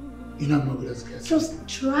 You know I'm not good at guessing. Just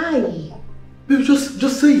try. Baby, just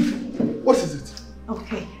say it. What is it?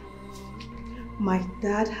 Okay. My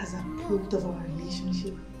dad has approved of our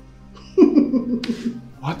relationship.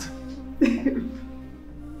 What? Baby,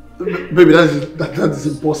 that is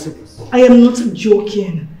impossible. I am not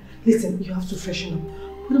joking. Listen, you have to freshen up.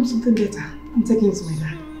 Put on something better. I'm taking it to my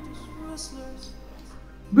dad.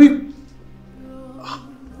 Babe,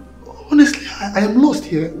 honestly, I am lost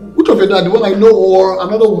here. Which of your dad? The one I know or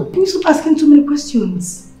another one? Can you stop asking too many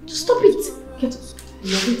questions? Just stop it. Get up.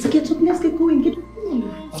 Get up. Let's get going. Get going.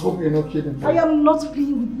 I hope you're not kidding. I am not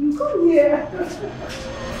playing with you. Come here.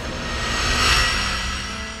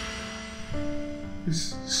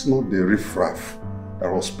 This is not the riffraff that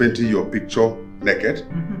was painting your picture naked.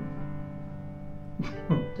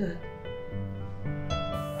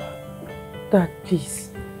 Dad, please.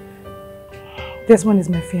 This one is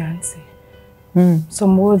my fiancé.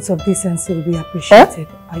 Some words of decency will be appreciated.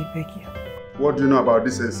 I beg you. What do you know about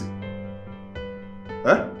decency?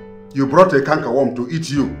 Huh? You brought a cankerworm to eat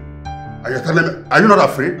you. And you're telling me, are you not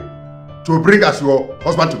afraid to bring as your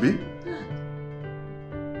husband to be?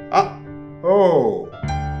 Oh,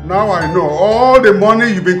 now I know. All the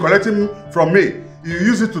money you've been collecting from me, you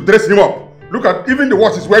use it to dress him up. Look at, even the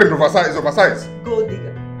watch he's wearing is oversized. Go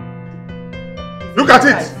digger. Look at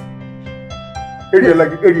it.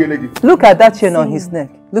 Look at that chain on his neck.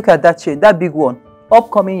 Look at that chain, that big one.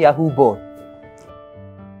 Upcoming Yahoo boy.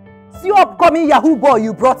 See upcoming Yahoo boy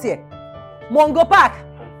you brought here. Mongo Park.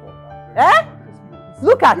 Eh?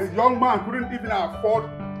 Look at. The young man couldn't even afford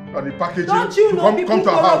the packaging. Don't you know people come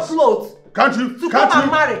to our house. Clothes Can't you? to Can't come you?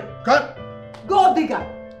 and marry. Can't. Go digger.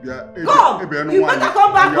 Yeah, Come. You better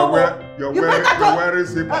come back home. You're wearing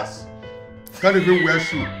slippers. Can't even wear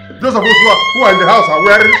shoes. Those of us who are in the house are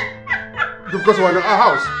wearing because we're in our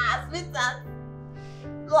house. Sweetheart.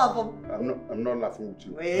 Love him. I'm not laughing with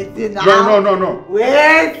you. Wait now. No. Wait. I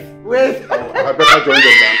better join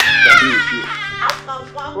them than be with you.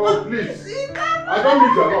 Oh, please. I don't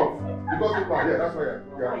need your love. Because people are here, that's why you're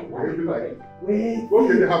behaving like it. Wait.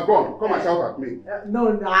 Okay, they have gone. Come and shout at me.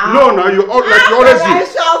 No, now. No, you like you always do. I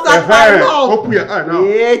shout at my love. Open your eye now.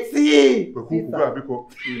 Wait.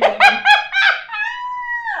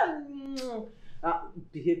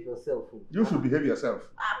 Behave yourself. You should behave yourself.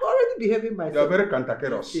 I'm already behaving myself. You are very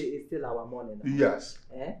cantankerous. It's still our morning now. Yes.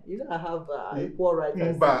 Eh? You know I have equal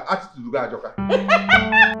rights. But attitude to Joka.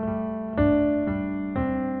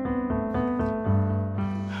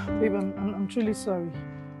 Babe, I'm truly sorry.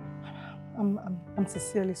 I'm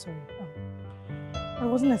sincerely sorry. I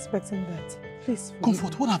wasn't expecting that. Please.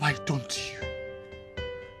 Comfort, what have I done to you?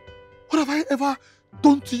 What have I ever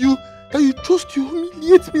done to you that you chose to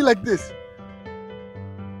humiliate me like this?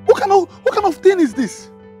 What kind of thing is this?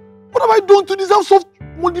 What have I done to deserve such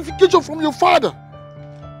modification from your father?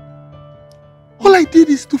 All I did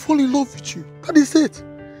is to fall in love with you. That is it.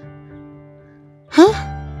 Huh?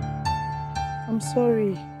 I'm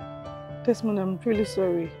sorry. Desmond, I'm really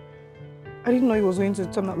sorry. I didn't know it was going to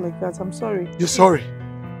turn out like that. I'm sorry. You're sorry.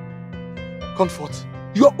 Comfort.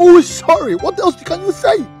 You're always sorry. What else can you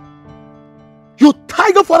say? Your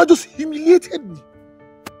tiger father just humiliated me.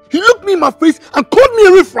 He looked me in my face and called me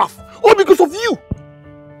a riffraff. All because of you.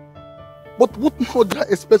 But what more did I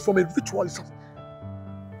expect from a ritualist?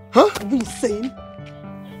 Huh? Are you insane?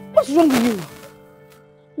 What's wrong with you?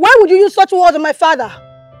 Why would you use such words on my father?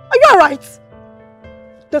 Are you alright?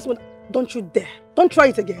 Desmond, don't you dare. Don't try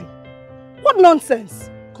it again. What nonsense.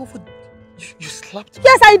 Comfort, you slapped me?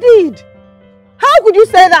 Yes, I did. How could you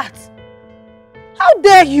say that? How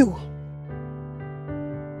dare you?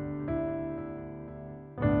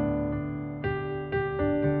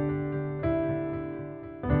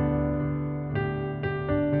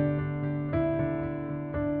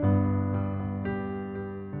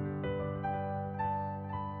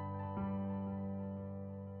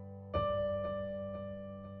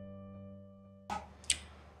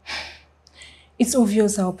 It's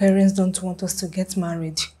obvious our parents don't want us to get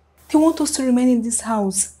married. They want us to remain in this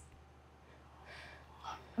house.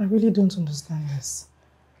 I really don't understand this.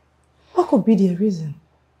 What could be the reason?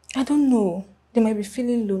 I don't know. They might be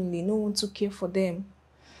feeling lonely, no one to care for them.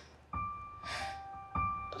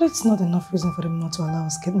 But it's not enough reason for them not to allow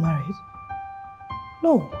us to get married.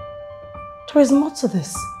 No. There is more to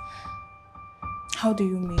this. How do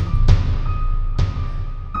you mean?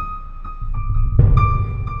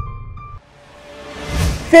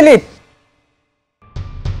 Philip!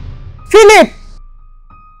 Philip!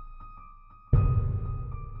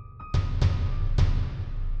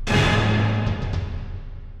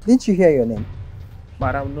 Didn't you hear your name?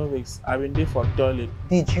 Madam, no vex. I've been there for toilet.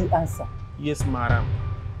 Did you answer? Yes, madam.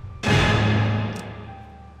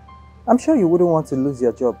 I'm sure you wouldn't want to lose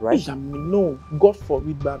your job, right? No, God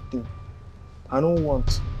forbid bad thing. I don't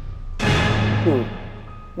want. Good.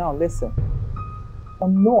 Now listen.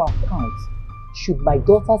 On no account should my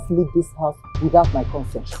daughters leave this house without my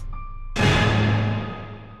consent.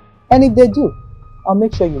 And if they do, I'll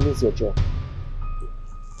make sure you lose your job.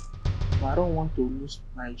 I don't want to lose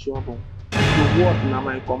my job. The word na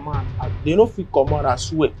my command. They no fit command, I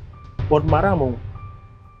swear. But madam,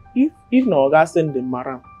 if no oga send the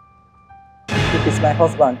madam. If it's my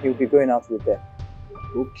husband, he'll be going out with them.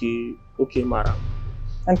 Okay, madam.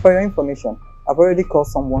 And for your information, I've already called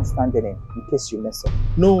someone standing in case you mess up.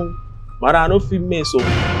 No, madam, I no fit mess up.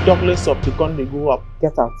 Talk less up to come they go up.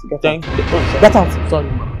 Get out, Thank you. Oh, get out. Sorry,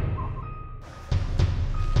 madam.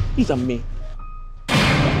 It's a me.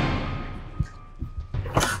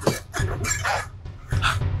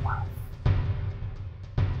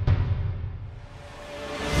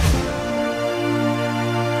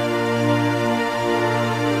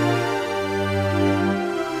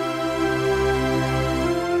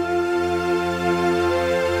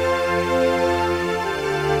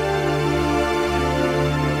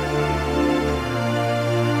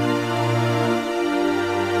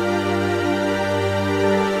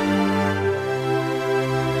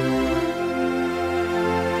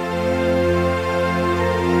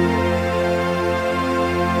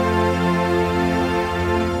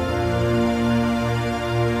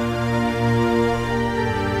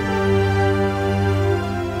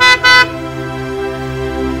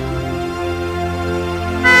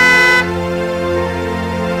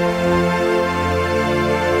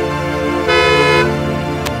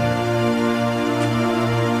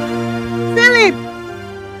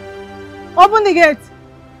 Open the gate.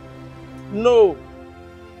 No.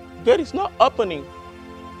 Gate is not opening.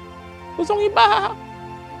 Who's on your back?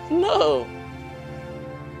 No.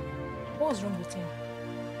 What's wrong with him?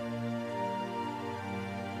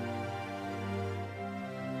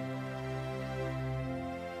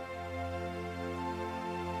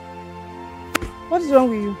 What is wrong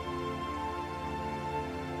with you?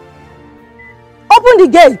 Open the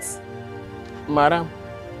gate! Madam,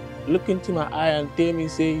 look into my eye and tell me,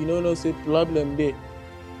 say, you know, say problem there.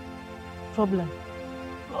 Problem?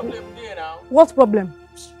 Problem there now. What problem?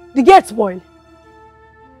 The gate spoiled.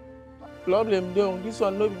 Problem there. This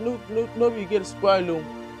one, no, we get spoiled.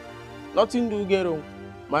 Nothing do get wrong.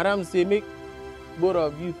 Madam say, make both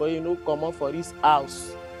of you for you know come up for this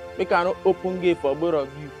house. Make an open gate for both of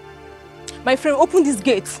you. My friend, open this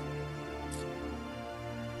gate.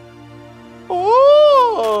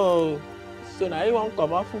 Oh! So now you want to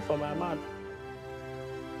come out food for my man.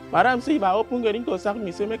 Madam say if I open gate, you go sack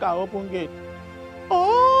me, say make I open gate.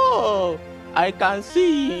 Oh! I can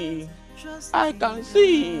see. I can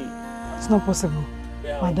see. It's not possible.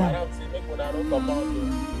 Yeah, Madam. Madam say make una no come out.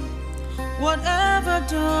 Whatever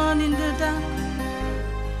done in the dark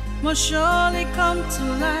must surely come to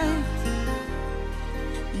light.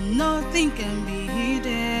 Nothing can be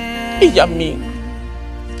hidden. It's me.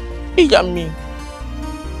 It's me.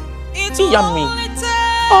 It's me.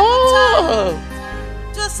 Oh!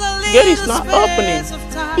 Gate is not opening.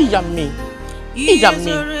 It's me. It's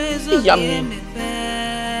me. It's me.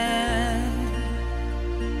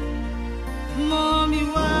 Mommy,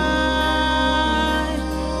 why?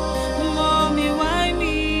 Mommy, why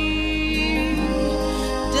me?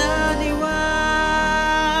 Daddy,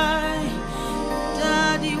 why?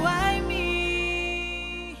 Daddy, why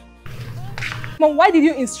me? Mom, why did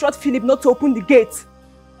you instruct Philip not to open the gate?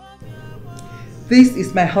 This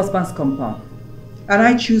is my husband's compound, and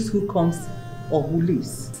I choose who comes or who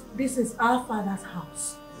leaves. This is our father's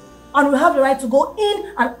house, and we have the right to go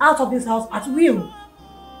in and out of this house at will.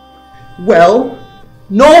 Well,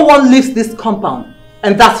 no one leaves this compound,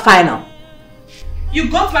 and that's final. You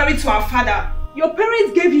got married to our father. Your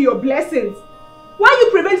parents gave you your blessings. Why are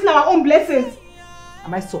you preventing our own blessings?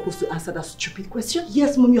 Am I supposed to answer that stupid question?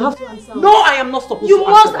 Yes, Mom, you have to answer. No, I am not supposed to answer. You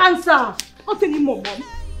must answer. Not anymore, Mom.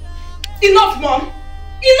 Enough, Mom!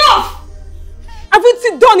 Enough! Haven't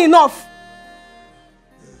you done enough?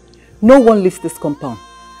 No one leaves this compound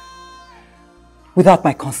without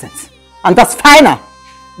my consent. And that's final.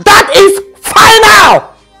 That is final!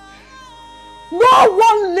 No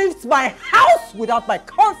one leaves my house without my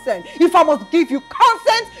consent. If I must give you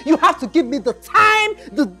consent, you have to give me the time,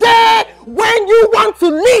 the day, when you want to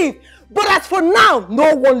leave. But as for now,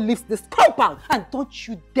 no one leaves this compound. And don't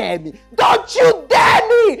you dare me. Don't you dare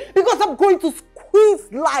me! Because I'm going to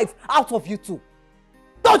squeeze life out of you two.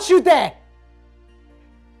 Don't you dare!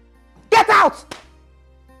 Get out!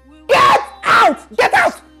 Get out! Get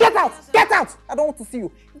out! Get out! Get out! I don't want to see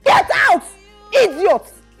you. Get out!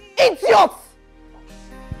 Idiots! Idiots!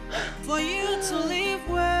 For you to live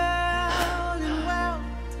well in wealth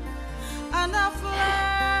and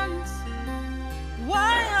affluence,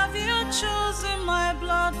 why have you chosen my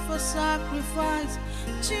blood for sacrifice?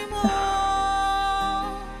 Chimo,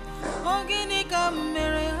 Oginika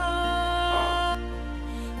Mereha,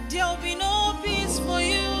 there'll be no peace for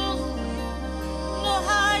you, no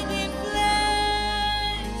hiding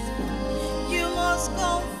place. You must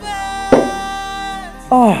confess.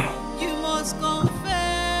 Oh. You must confess.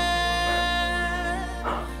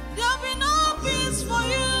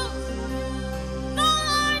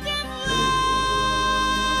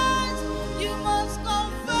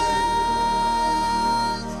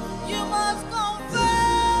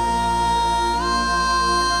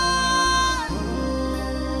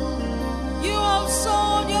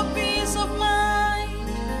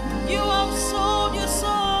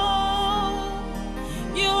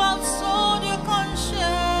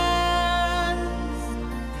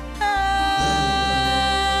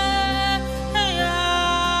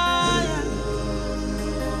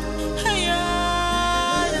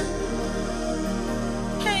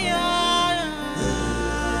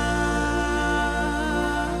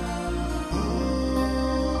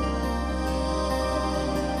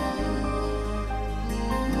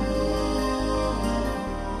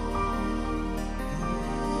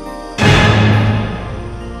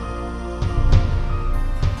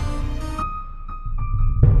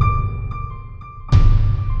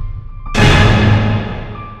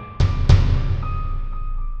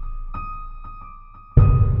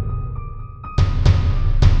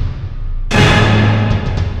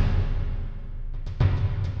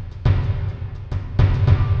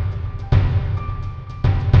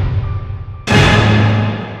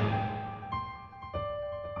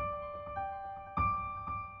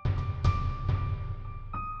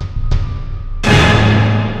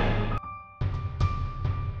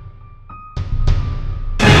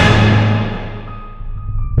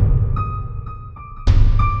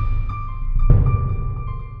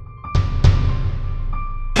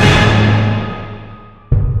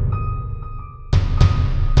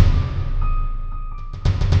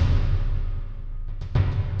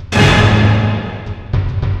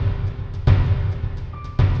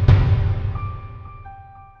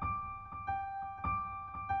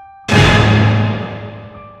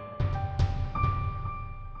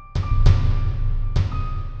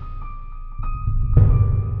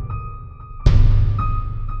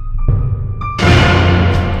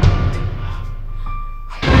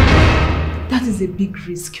 A big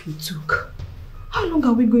risk we took. How long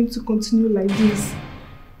are we going to continue like this?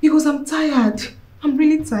 Because I'm tired. I'm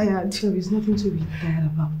really tired. There is nothing to be tired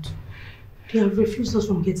about. They have refused us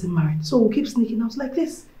from getting married, so we'll keep sneaking out like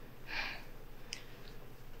this.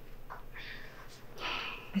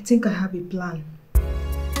 I think I have a plan.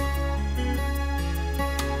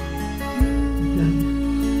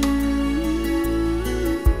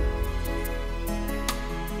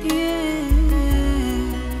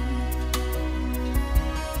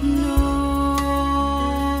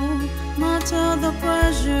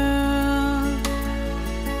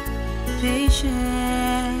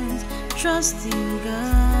 Patience, trust in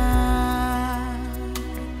God.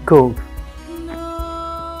 Gold.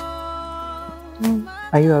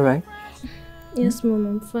 Are you alright? Yes, Mom,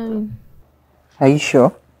 I'm fine. Are you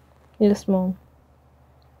sure? Yes, Mom.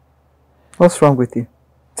 What's wrong with you?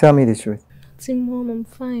 Tell me the truth. Mom, I'm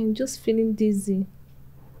fine. Just feeling dizzy.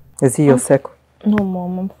 Is it your cycle? No,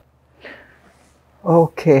 Mom.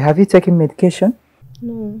 Okay. Have you taken medication?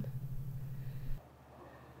 No.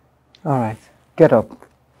 Alright. Get up.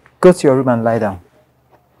 Go to your room and lie down.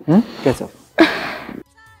 Get up.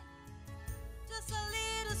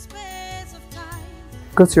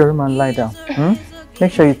 Go to your room and lie down.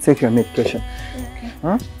 Make sure you take your medication.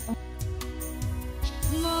 Okay.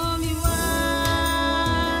 Mommy,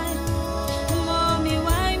 why? Mommy,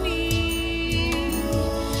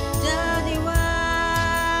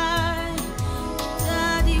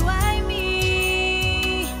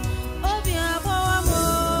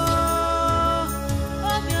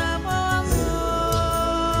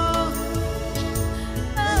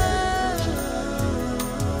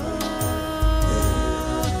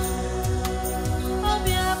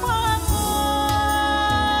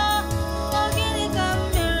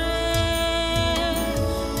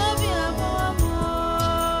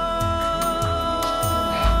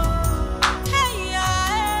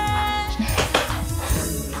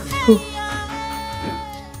 Good.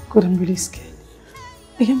 Good, I'm really scared.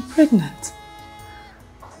 I am pregnant.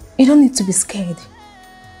 You don't need to be scared.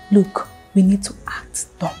 Look, we need to act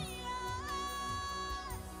dumb.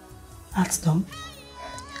 Act dumb?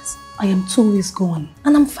 Yes. I am 2 weeks gone.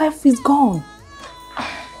 And I'm 5 weeks gone.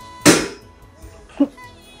 I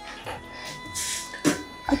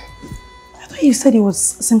thought you said it was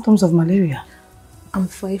symptoms of malaria. I'm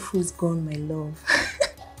 5 weeks gone, my love.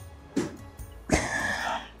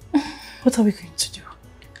 What are we going to do?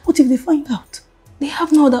 What if they find out? They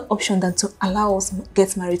have no other option than to allow us to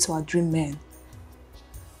get married to our dream man.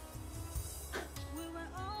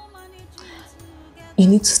 You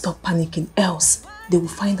need to stop panicking, else they will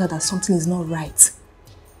find out that something is not right.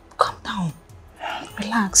 Calm down.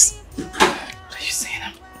 Relax. What are you saying?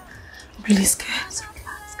 I'm really scared. Just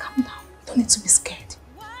relax. Calm down. You don't need to be scared.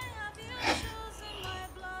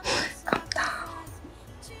 Calm down.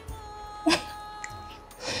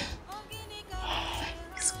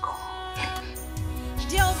 It's gone.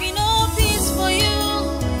 There'll be no peace for you.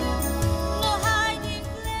 No hiding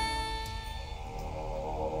place.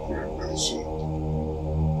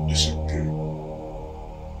 Disappear.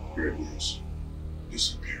 Greatness.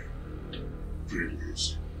 Disappear.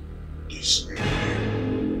 Greatness. Disappear.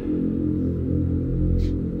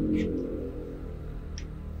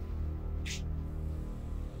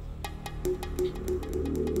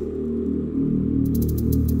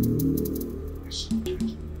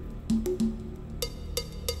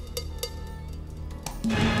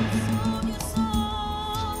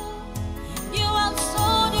 You have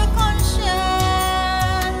sold your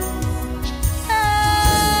conscience. Hey,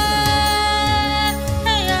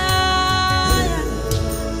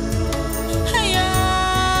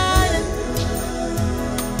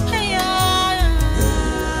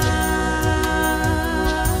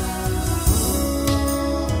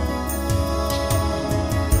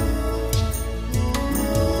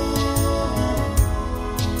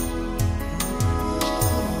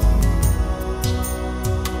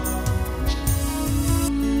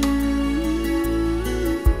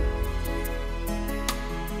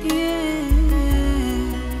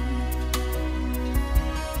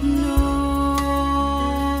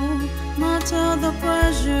 the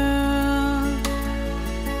pressure,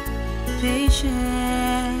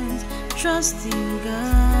 patience, trusting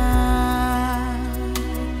God.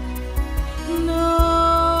 No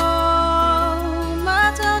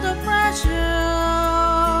matter the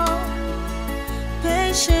pressure,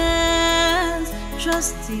 patience,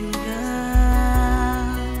 trusting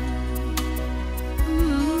God.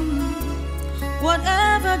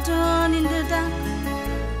 Whatever done in the dark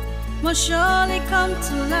must surely come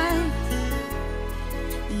to light.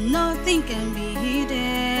 Nothing can be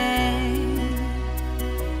hidden.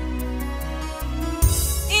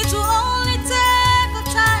 It will only take a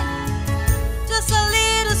time, just a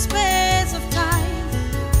little space of time.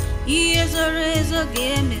 Here's a razor,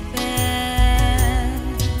 give me fair.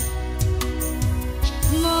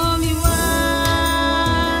 Mommy,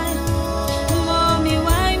 why? Mommy,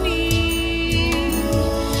 why me?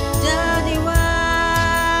 Daddy,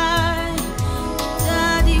 why?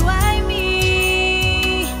 Daddy, why me?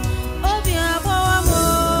 Obiabo amo,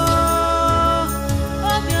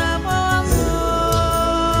 Obiabo amo.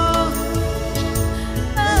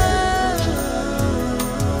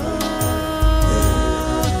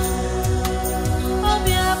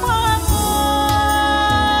 Obiabo amo,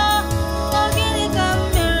 ogini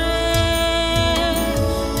kamere.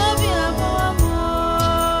 Obiabo amo.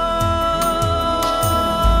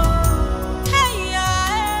 Hey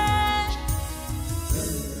yeah,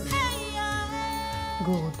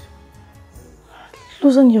 Good.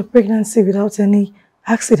 Losing your pregnancy without any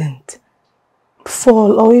accident,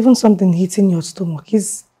 fall, or even something hitting your stomach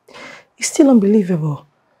is still unbelievable.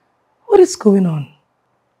 What is going on?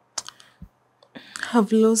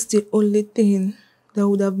 I've lost the only thing that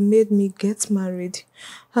would have made me get married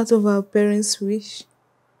out of our parents' wish.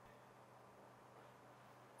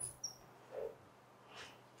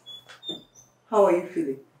 How are you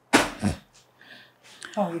feeling?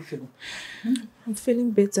 How are you feeling? I'm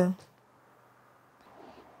feeling better.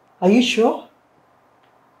 Are you sure?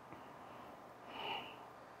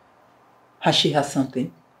 Has she had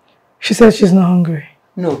something? She said she's not hungry.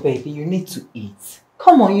 No, baby, you need to eat.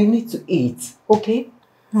 Come on, you need to eat, okay?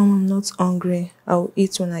 Mom, I'm not hungry. I'll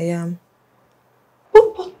eat when I am.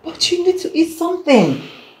 But you need to eat something.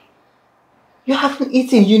 You haven't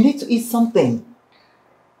eaten, you need to eat something.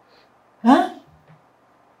 Huh?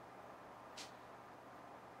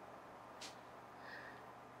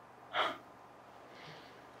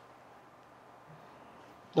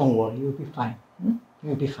 Don't worry, you'll be fine.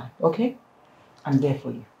 You'll be fine, okay? I'm there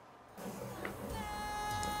for you.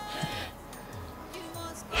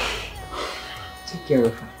 care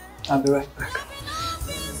of her. I'll be right back.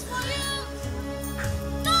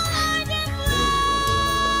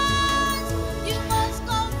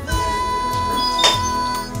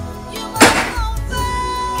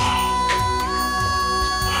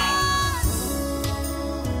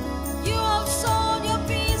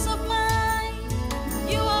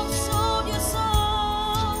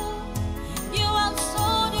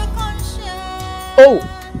 Oh,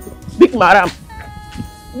 big madam.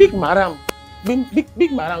 Big madam.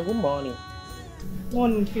 Big madam, good morning.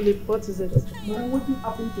 Morning, Philip. What is it? Madam, what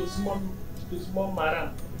happened to small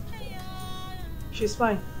madam? She's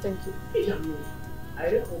fine, thank you. I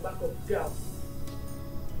read her back of job.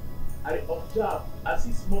 I observe as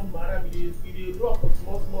this small madam, it drop of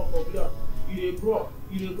small for blood. It drop.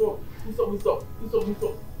 Who's up?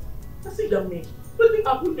 That's it, that me. What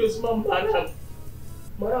happened to small madam?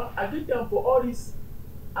 Madam, I get them for all this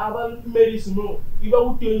about medicine. If I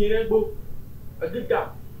would tell you, I get them.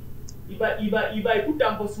 If I put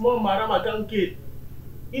them for small madam, I can't get.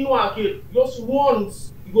 In one kid, just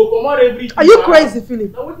once, you go come out every. Are you crazy,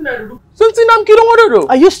 Philip? Now what did I do? Something I'm kidding. What do?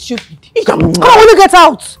 Are you stupid? Come on, will you get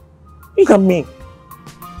out? Me.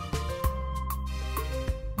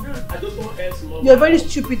 I just want to ask Mom. You're a very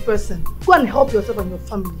stupid person. Go and help yourself and your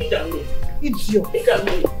family. Idiot.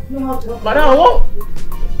 Madam,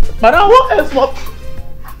 I want help small.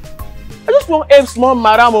 I just want help small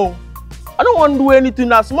madam. I don't want to do anything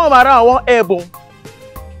now. Small madam, I want help.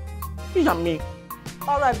 Me.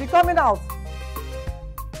 Alright, be coming out.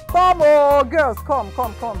 Come, oh girls, come.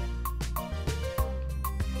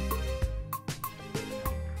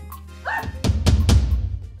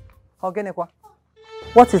 Ogenekwa,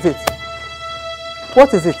 what is it? I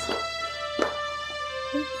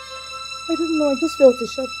don't know, I just felt a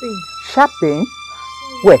sharp pain. Sharp pain?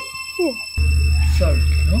 Where? Here. Sorry,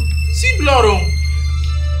 no? See blood,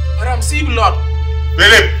 Madam, see blood.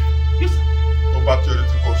 Philip! Yes, sir. Go back to your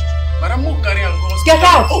little post. Madam, who carry and go? Get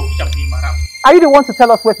out! Oh, madam. Are you the one to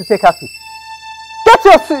tell us where to take her to? Get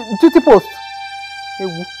your duty post!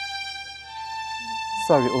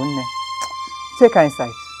 Sorry, Onne. Take her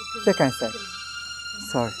inside.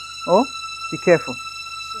 Sorry. Oh, be careful.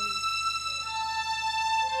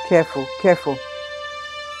 Careful.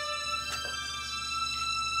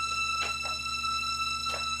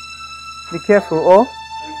 Be careful, oh.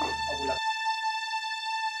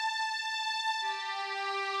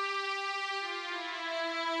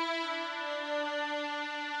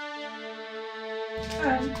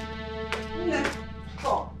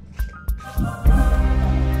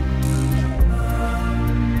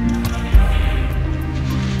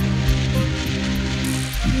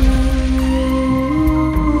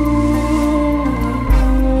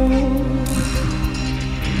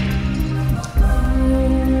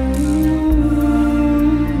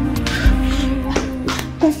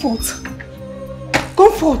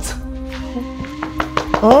 Comfort.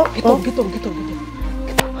 Oh, Get up.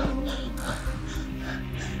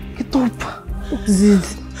 Get up. What is it?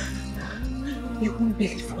 You won't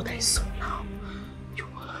believe what I saw now.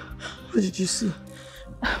 What did you see?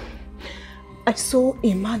 I saw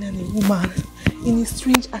a man and a woman in a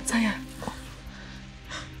strange attire.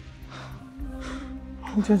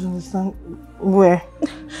 I don't understand. Where?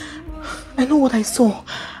 I know what I saw.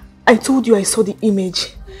 I told you I saw the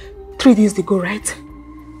image 3 days ago, right?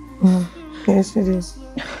 Yes, it is.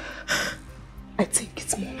 I think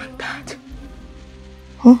it's Mom and Dad.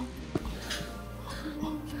 Huh?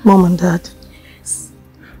 Mom and Dad? Yes.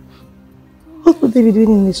 What would they be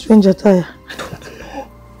doing in a strange attire? I don't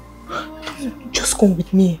know. Just come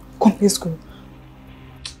with me. Come, let's go.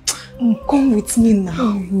 Come with me now.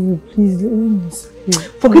 Oh, please, let me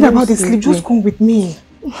sleep. Forget about the sleep. Just come with me.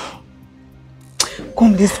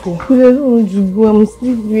 Come, let's go. I don't want to go. I'm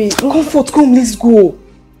sleepy. Comfort, come, let's go.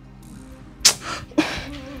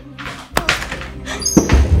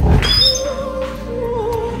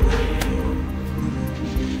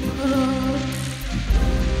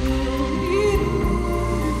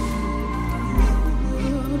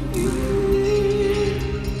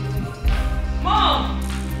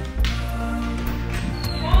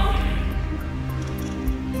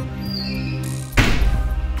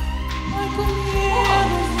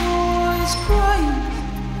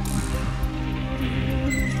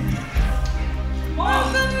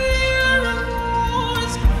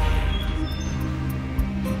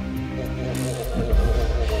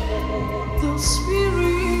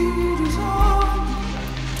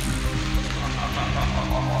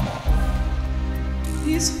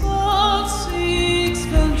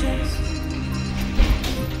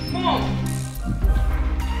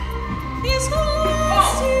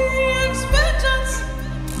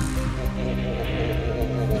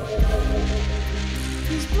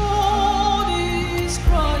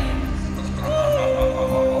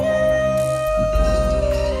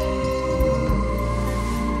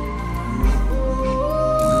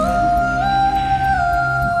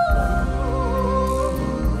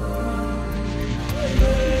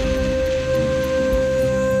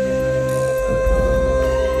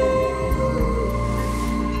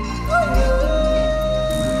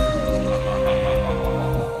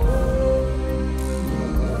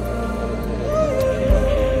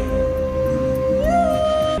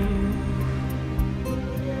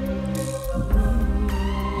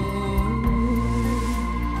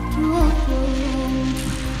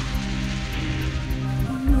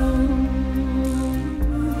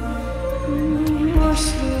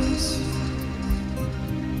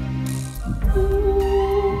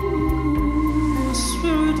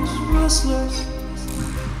 hustler.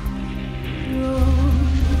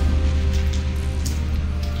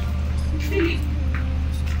 Philip.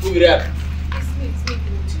 Who is that? It's me, good.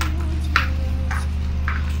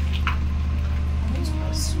 I want to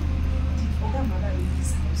ask you, did Oga Madam in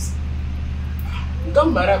this house? Oga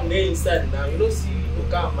Madam dey inside now. You don't see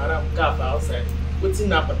Oga Madam car for outside. What's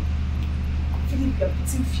happening? Philip, you are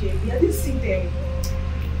putting fear. I didn't see them.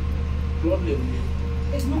 Problem.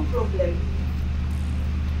 There's no problem.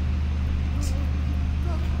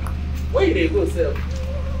 Where they go, sir?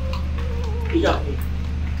 Yeah.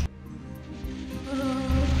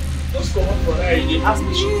 Just come up for that. They ask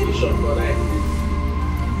me situation for that.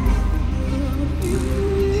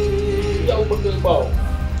 Yeah, we put the ball.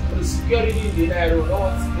 The security in the night road. No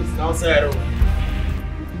one's facing outside road.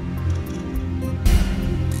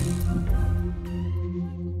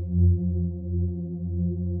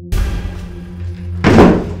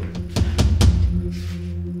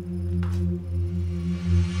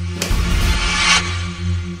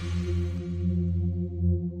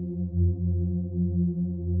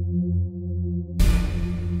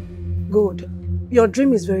 Good. Your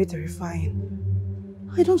dream is very terrifying.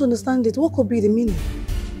 I don't understand it. What could be the meaning?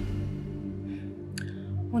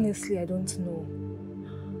 Honestly, I don't know.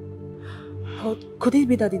 Or could it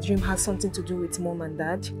be that the dream has something to do with Mom and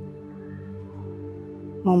Dad?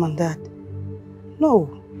 Mom and Dad? No.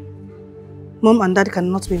 Mom and Dad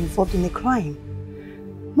cannot be involved in a crime.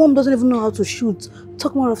 Mom doesn't even know how to shoot.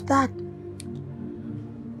 Talk more of that.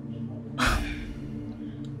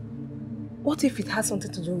 What if it has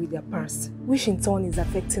something to do with their past, which in turn is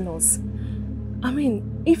affecting us? I mean,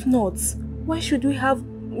 if not, why should we have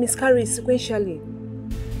miscarriage sequentially?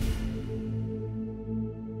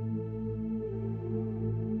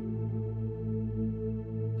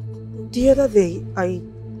 The other day, I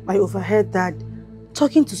overheard Dad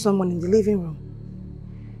talking to someone in the living room.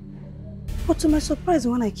 But to my surprise,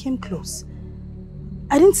 when I came close,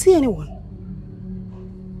 I didn't see anyone.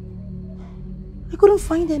 I couldn't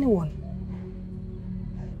find anyone.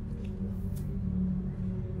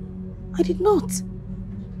 I did not.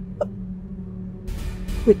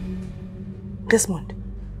 Wait, Desmond.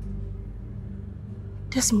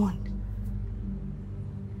 Desmond,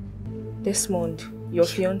 your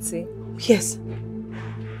fiancé? Yes.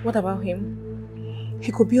 What about him?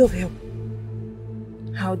 He could be of help.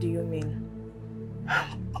 How do you mean?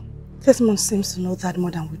 Desmond seems to know that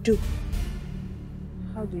more than we do.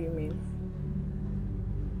 How do you mean?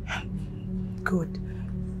 Good.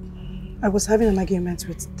 I was having an argument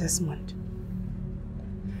with Desmond.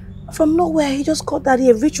 From nowhere, he just called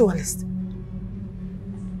Daddy a ritualist.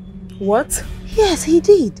 What? Yes, he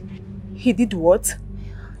did. He did what?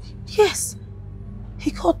 Yes.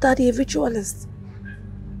 He called Daddy a ritualist.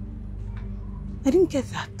 I didn't get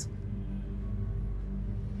that.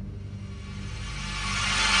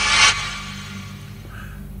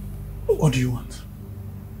 What do you want?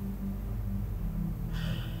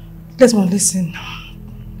 Desmond, listen.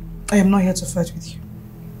 I am not here to fight with you.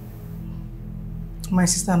 My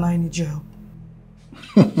sister and I need your help.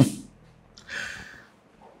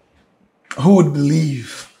 Who would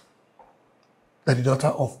believe that the daughter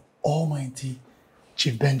of Almighty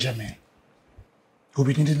Chief Benjamin will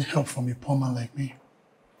be needing help from a poor man like me?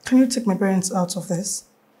 Can you take my parents out of this?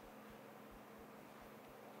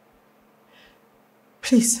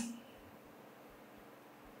 Please.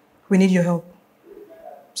 We need your help.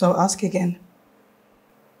 So I'll ask again.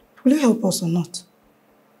 Will you help us or not?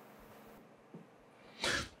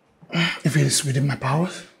 If it is within my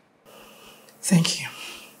powers. Thank you.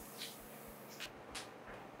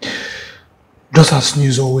 Just as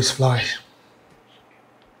news always flies.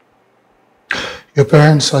 Your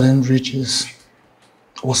parents' sudden riches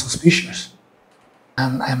was suspicious.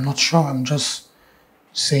 And I'm not sure, I'm just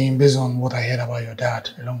saying based on what I heard about your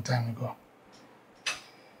dad a long time ago.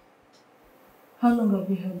 How long have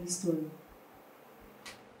you heard this story?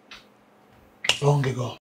 Long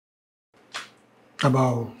ago.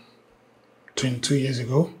 About 22 years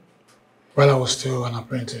ago, while I was still an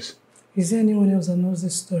apprentice. Is there anyone else that knows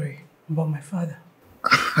this story about my father?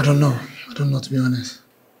 I don't know. I don't know, to be honest.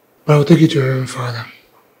 But I'll take you to your Reverend Father.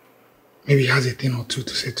 Maybe he has a thing or two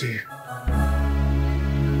to say to you.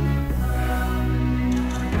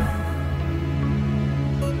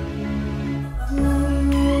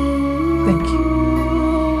 Thank you.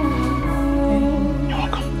 You're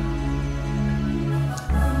welcome.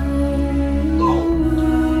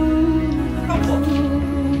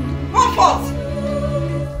 Comfort!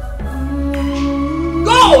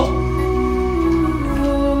 Go!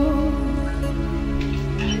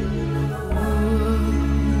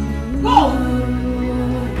 Go!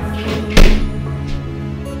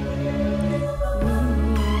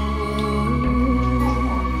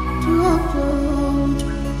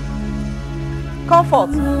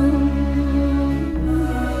 Comfort.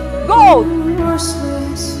 Gold.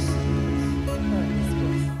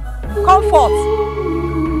 Comfort.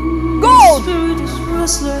 Gold.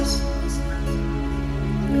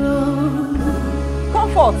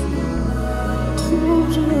 Comfort.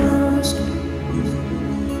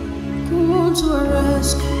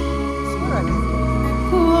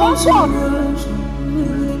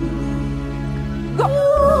 Go.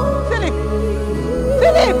 Philip.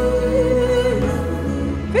 Philip.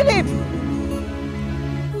 Philip.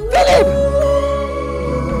 Philip.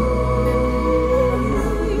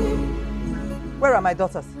 Where are my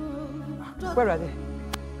daughters? Where are they?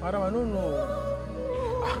 Madam, I don't know.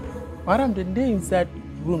 Madam, they inside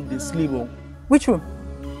room they sleep on. Which room?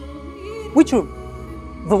 Which room?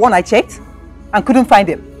 The one I checked and couldn't find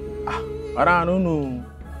them. Madam, I don't know.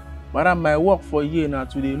 Madam, my work for you now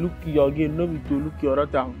today. Look your again, no need to look your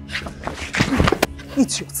other.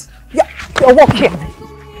 Idiot. Yeah, your work here.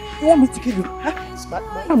 You want me to kill you? Huh?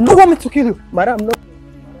 Madam, no. You want me to kill you? Madam, no.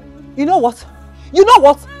 You know what? You know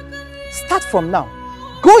what? Start from now.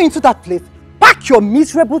 Go into that place, pack your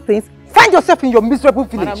miserable things, find yourself in your miserable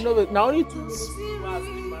village. Madam, no, now I need to.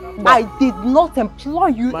 I did not employ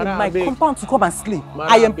you Madam, in my compound to come and sleep.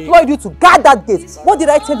 Madam, I employed you to guard that gate. What did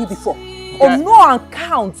I tell you before? On no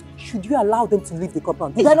account should you allow them to leave the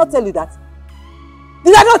compound. Did I not tell you that?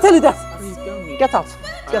 Did I not tell you that? Get out.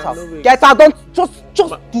 Get out. Get out. Don't just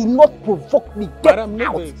do not provoke me. Get out.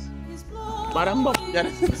 Madam, get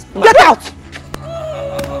out.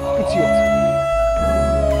 Idiot.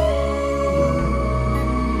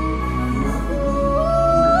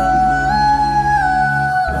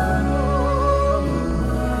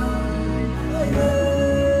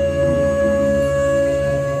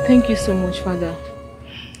 Thank you so much, Father.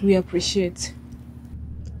 We appreciate.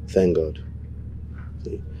 Thank God.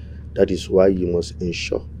 See, that is why you must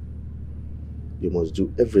ensure. You must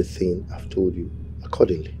do everything I've told you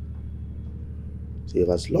accordingly. See, if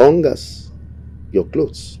as long as your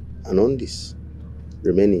clothes and undies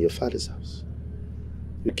remain in your father's house,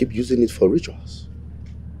 you keep using it for rituals.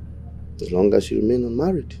 As long as you remain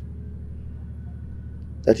unmarried.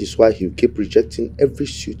 That is why he'll keep rejecting every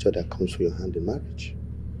suitor that comes for your hand in marriage.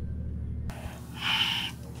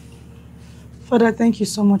 Father, thank you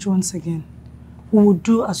so much once again. We will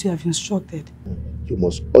do as you have instructed. You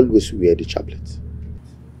must always wear the chaplet.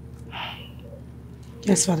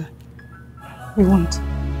 Yes, Father. We won't.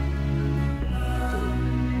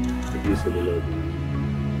 The peace of the Lord.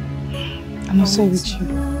 I'm also with you.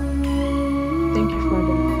 Thank you,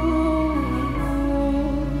 Father.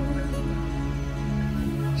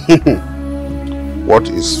 What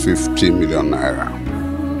is 50 million naira?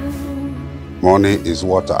 Money is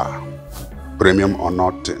water. Premium or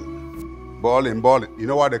nothing. Balling. You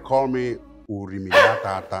know why they call me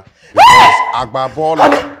Urimiatata? Because Agba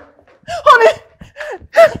Baller. Honey!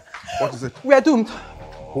 What is it? We are doomed.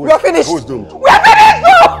 We are finished. Who is doomed? We are finished!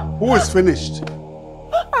 No! Who is finished?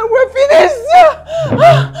 We're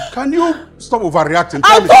finished! Can you stop overreacting?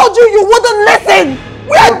 I told you you wouldn't listen!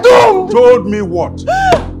 We are doomed! Told me what?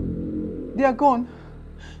 They are gone.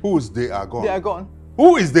 Who is they are gone? They are gone.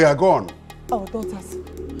 Who is they are gone? Our daughters.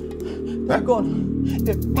 They are gone.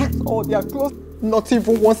 They packed all their clothes. Not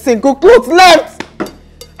even one single cloth left.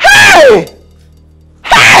 Hey!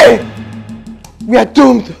 Hey! We are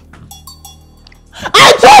doomed.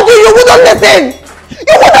 I told you you wouldn't listen!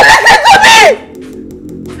 You wouldn't listen to me!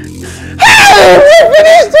 Hey! We're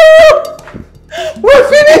finished! We're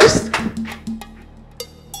finished!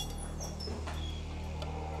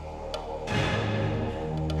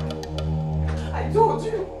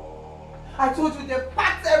 I told you they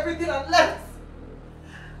packed everything and left.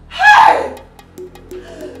 Hey!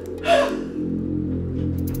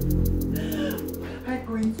 What are we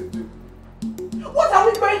going to do? What are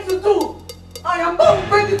we going to do? I am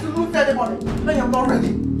not ready to lose anybody. I am not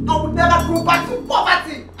ready. I will never go back to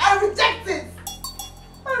poverty. I reject it.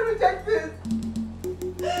 I reject it.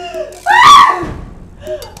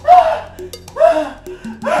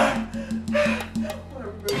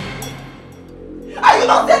 Are you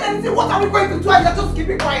not saying anything? What are we going to do? And you're just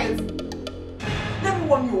keeping quiet. Let me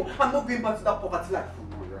warn you, I'm not going back to that poverty life.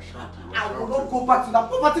 I will not go back to that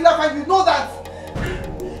poverty life, and you know that.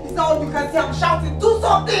 Is that all you can see? I'm shouting, do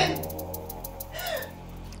something!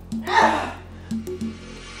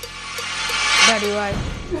 Daddy, why?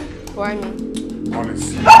 Why me? Police.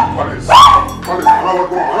 I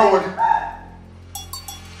don't want you.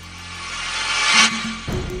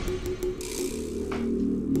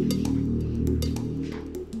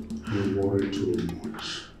 You worry too much.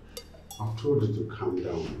 I've told you to calm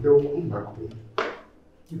down. They will come back home.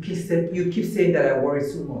 You keep saying that I worry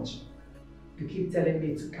too much. You keep telling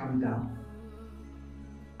me to calm down.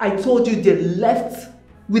 I told you they left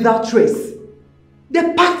without trace.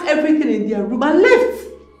 They packed everything in their room and left.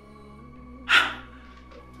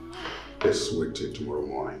 Let's wait till tomorrow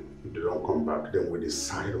morning. If they don't come back, then we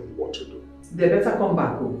decide on what to do. They better come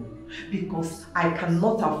back home. Because I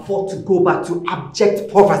cannot afford to go back to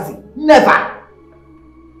abject poverty. Never!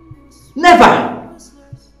 Never!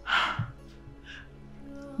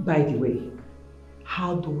 By the way,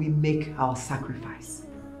 how do we make our sacrifice?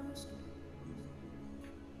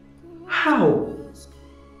 How?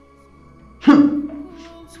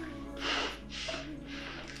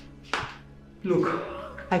 Look,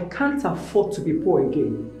 I can't afford to be poor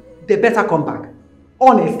again. They better come back.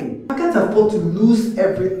 Honestly, I can't afford to lose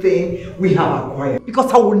everything we have acquired.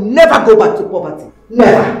 Because I will never go back to poverty.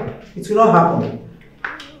 Never. It will not happen.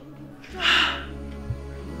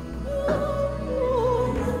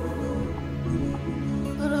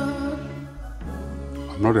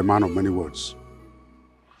 I'm not a man of many words.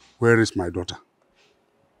 Where is my daughter?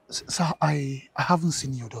 Sir, I haven't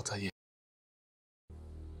seen your daughter yet.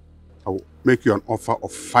 I will make you an offer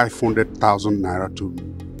of 500,000 naira to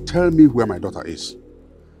tell me where my daughter is.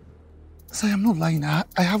 Sir, I'm not lying. I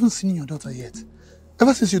haven't seen your daughter yet.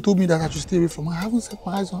 Ever since you told me that I should stay away from her, I haven't set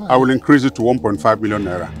my eyes on her. I will increase it to 1.5 million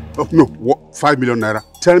naira. Oh, no, 5 million naira.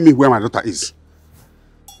 Tell me where my daughter is.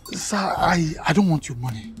 Sir, I don't want your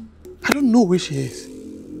money. I don't know where she is.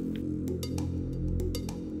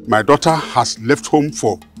 My daughter has left home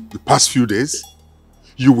for the past few days.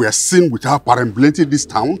 You were seen with her perambulating this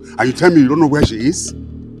town, and you tell me you don't know where she is?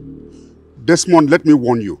 Desmond, let me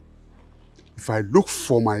warn you. If I look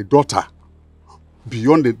for my daughter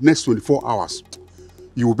beyond the next 24 hours,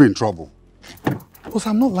 you will be in trouble. Because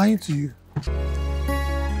I'm not lying to you.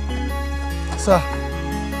 Sir.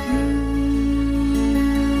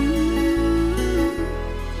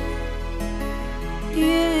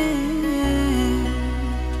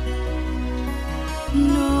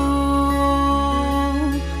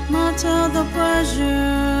 The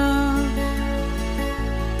pressure,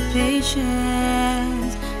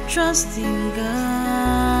 patience, trust in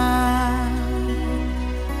God.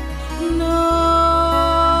 No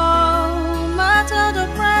matter the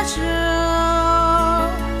pressure,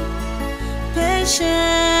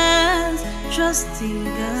 patience, trust in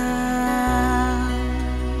God.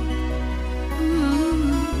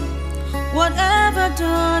 Whatever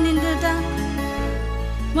done in the dark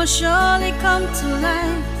must surely come to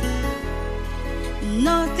light.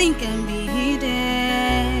 Nothing can be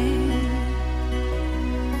hidden.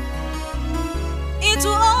 It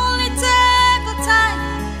will only take a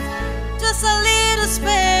time, just a little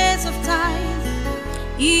space of time.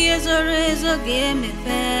 Years a razor gave me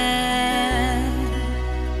fair.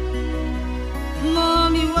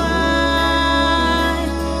 Mommy, why?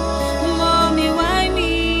 Mommy, why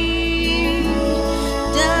me?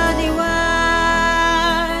 Daddy,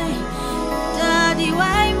 why? Daddy,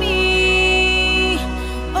 why me?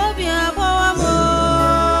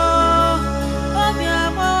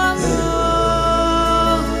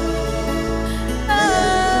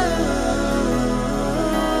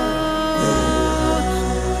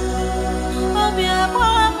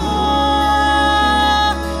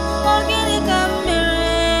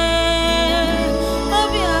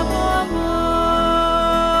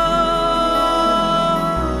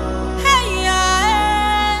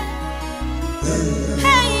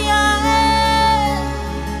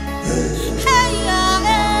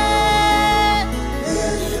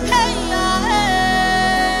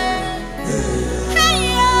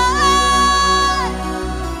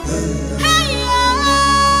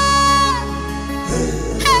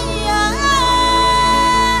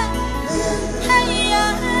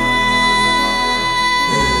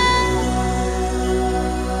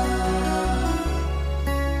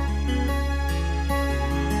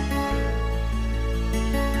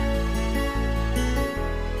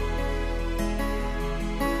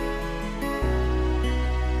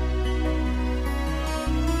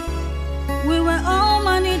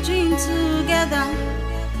 Together.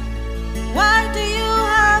 Why do you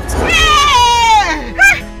have to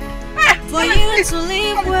for you to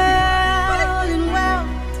live well in wealth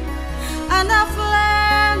and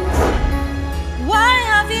affluence? Why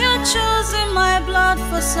have you chosen my blood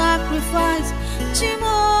for sacrifice?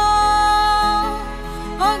 Chimo,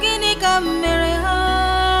 Oginika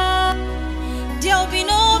Mereha. There'll be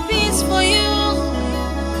no peace for you,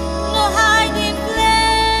 no hiding place.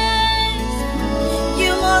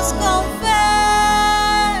 You must confess.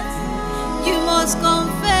 You must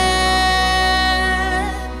confess.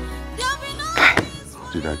 How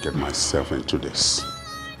did I get myself into this?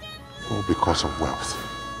 All because of wealth.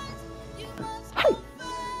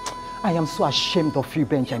 I am so ashamed of you,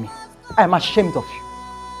 Benjamin. I am ashamed of you.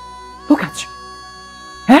 Look at you.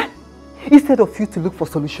 Eh? Instead of you to look for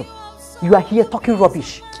solution, you are here talking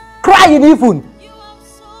rubbish, crying even.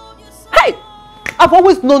 Hey! I've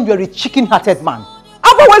always known you're a chicken-hearted man.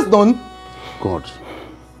 I've always known. God,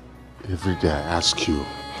 every day I ask you,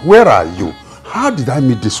 where are you? How did I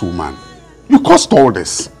meet this woman? You caused all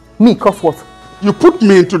this. Me cause what? You put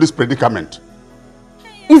me into this predicament.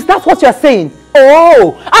 Is that what you're saying?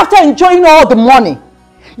 Oh, after enjoying all the money,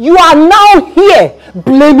 you are now here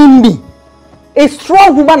blaming me. A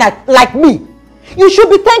strong woman like me. You should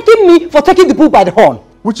be thanking me for taking the bull by the horn.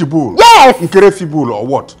 Which bull? Yes! Nkerefi bull or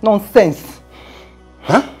what? Nonsense.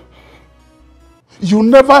 Huh? You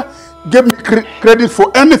never gave me credit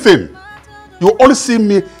for anything. You only see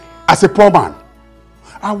me as a poor man.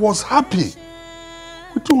 I was happy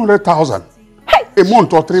with 200,000. A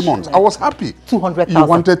month or 3 months. I was happy. 200,000. You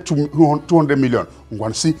wanted 200 million. You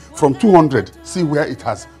want to see from 200, see where it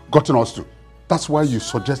has gotten us to. That's why you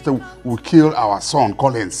suggested we kill our son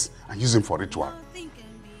Collins and use him for ritual.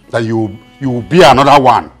 That you will be another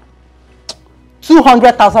one.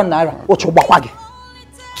 200,000 naira.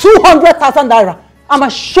 200,000 naira. I'm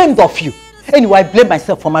ashamed of you. Anyway, I blame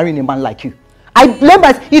myself for marrying a man like you. I blame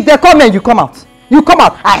myself. If they come in, you come out. You come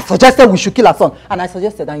out. I suggested we should kill our son. And I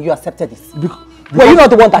suggested and you accepted this. Were you not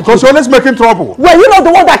the one that killed him? Because you're always making trouble. Were you not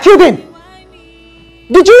the one that killed him?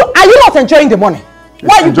 Are you not enjoying the money?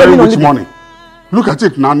 Why are you enjoying blaming which only money? Look at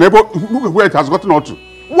it now, neighbor. Look at where it has gotten all to.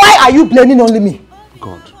 Why are you blaming only me?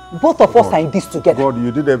 God. Both of us are in this together. God,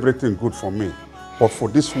 you did everything good for me. But for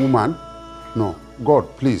this woman, no.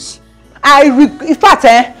 God, please. In fact,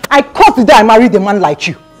 I caused the day I married a man like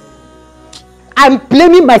you. I'm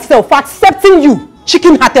blaming myself for accepting you,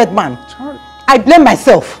 chicken-hearted man. I blame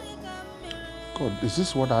myself. God, is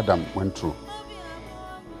this what Adam went through?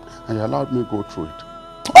 And you allowed me to go through it.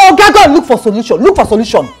 Oh, God, look for solution. Look for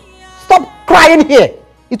solution. Stop crying here.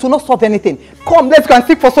 It will not solve anything. Come, let's go and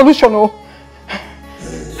seek for solution. Oh.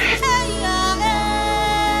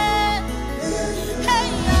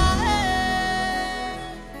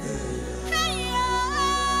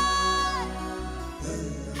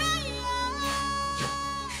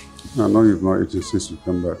 I know you've not eaten since you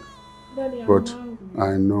came back. Daddy, but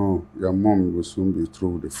I know your mom will soon be through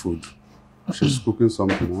with the food. She's cooking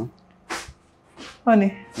something, huh?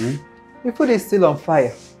 Honey, the food is still on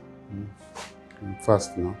fire. I'm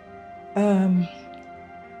fast now.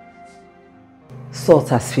 Salt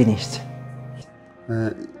has finished.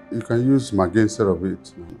 You can use Maggi instead of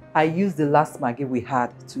it. I used the last Maggi we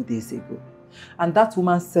had 2 days ago. And that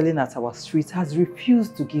woman selling at our street has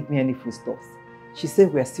refused to give me any foodstuffs. She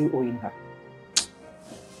said we are still owing her.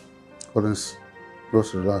 Collins,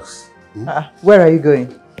 just relax. Where are you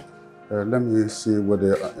going? Let me see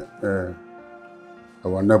whether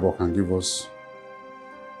our neighbor can give us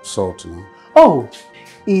salt now. Oh,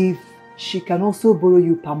 if she can also borrow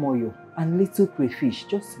you palm oil and little crayfish,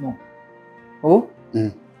 just small. Oh?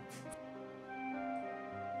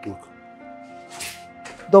 Look.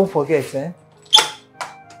 Don't forget, eh?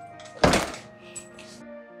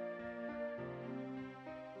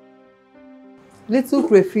 Little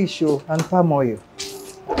crayfish and palm oil.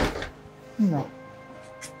 No.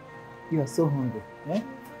 You are so hungry, eh?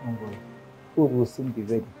 Don't worry. Food will soon be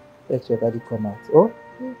ready. Let your daddy come out, oh?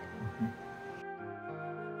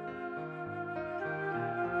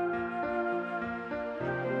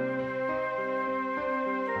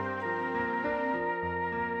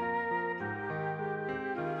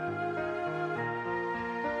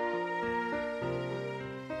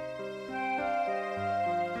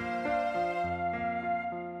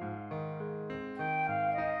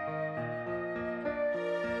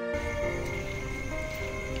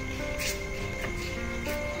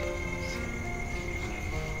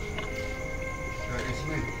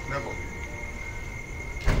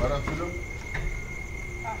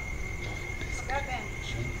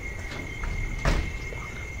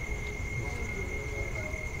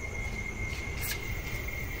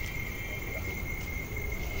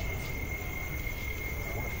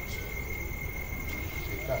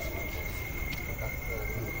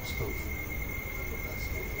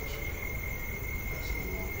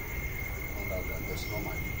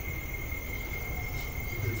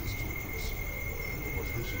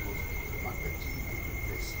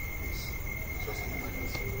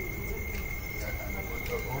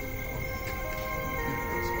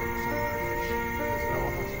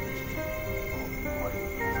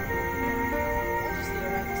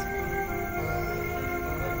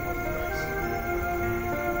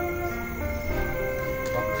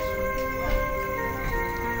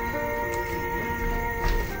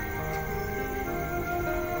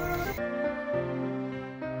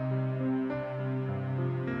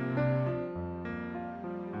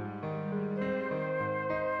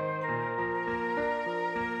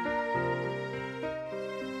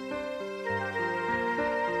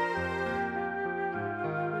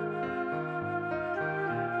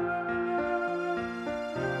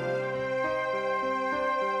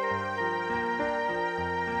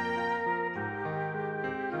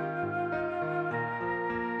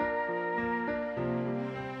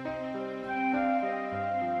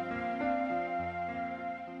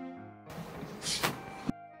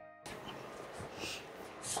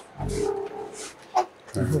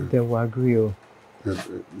 I hope they will agree. Oh.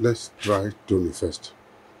 Let's try Tony first.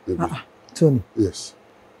 Tony? Yes.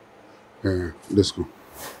 Let's go.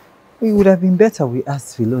 It would have been better we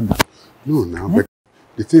asked Philo now. No, now, but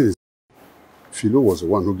the thing is, Philo was the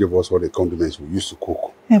one who gave us all the condiments we used to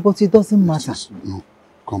cook. Yeah, but it doesn't matter. No,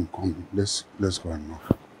 come. Let's go and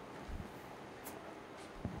knock.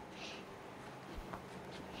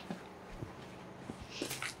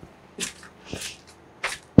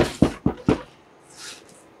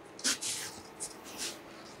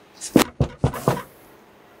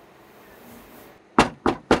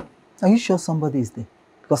 Are you sure somebody is there?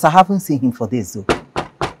 Because I haven't seen him for days though.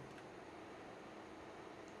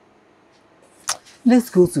 Let's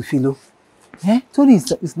go to Philo. Tony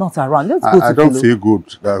is not around. Let's go to Philo. I don't feel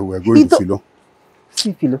good that we're going to Philo.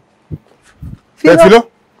 See Philo. Philo?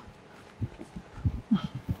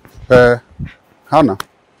 Hannah?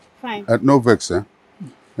 Fine. No vex, you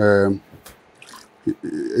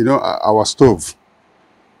know, our stove,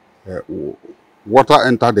 water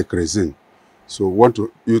entered the cuisine. So we want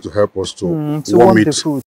you to help us to warm it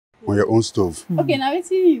on your own stove. Okay, now wait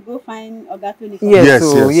till you go find Oga Tony.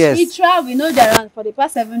 Yes. He travel, we know they're around for the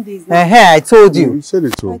past 7 days now. I told you. You said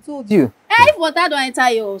it too. I told you. If water don't enter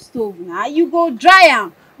your stove now, you go dry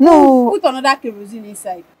am. No. Put another kerosene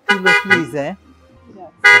inside. Philo, please, Yeah.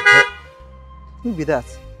 Who be that?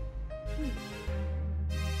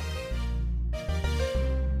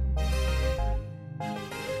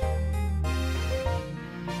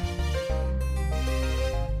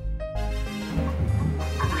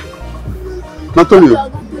 Not Tony.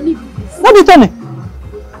 Not be Tony.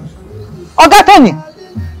 Oga Tony.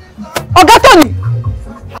 Oga Tony.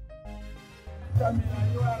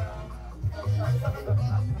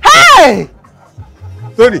 Hey!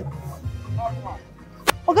 Tony.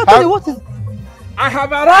 Oga Tony, what is... I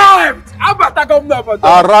have arrived!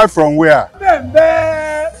 Arrived from where?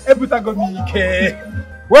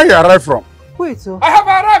 Where you arrived from? Wait, so... I have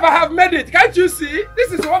arrived, I have made it. Can't you see?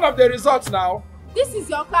 This is one of the results now. This is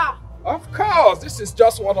your car. Of course, this is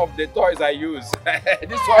just one of the toys I use.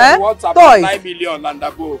 This one worth about 9 million and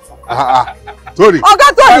above. Tony.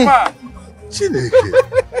 Oga Tony!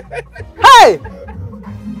 Hey!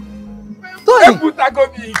 Tony!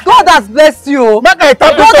 God has blessed you. God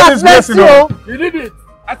has blessed you. You did it.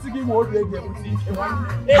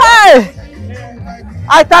 Hey!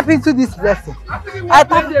 I tap into this blessing. I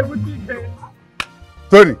tap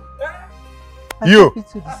Tony. You.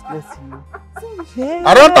 into this blessing.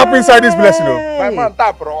 I don't tap inside this blessing. My man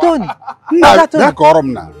tap, bro. Tony.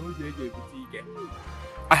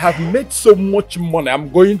 I have made so much money.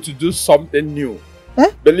 I'm going to do something new.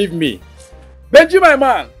 Believe me. Benji, my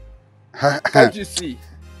man. Can't you see?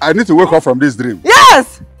 I need to wake up from this dream.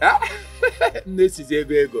 Yes! This is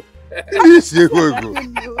ego.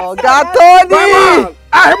 Oga Tony!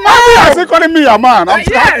 I'm happy as you calling me a man. I'm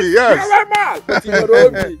happy, yes.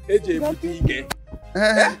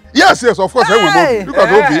 Yes, of course. Hey. Look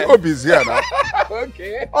at Obi is here now.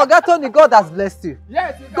 Okay. Oga Tony, God has blessed you.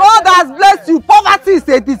 Yes. God has blessed you. Poverty is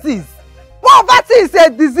a disease. Poverty is a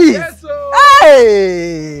disease. Yes,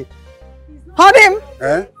 hey! Hold him.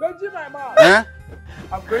 Benji, my man.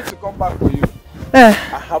 I'm going to come back for you. I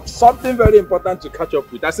have something very important to catch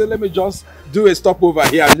up with. I said, let me just do a stopover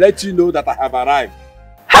here and let you know that I have arrived.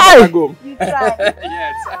 Hi! You try.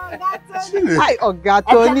 Yes. Hi, Oga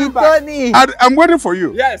Tony. I'm waiting for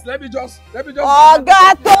you. Yes, let me just.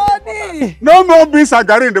 Oga Tony! No more beans and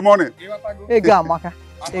gari in the morning. Ega Amaka.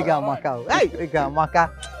 Hey!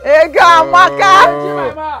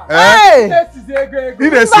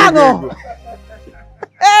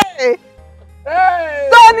 Hey! Hey!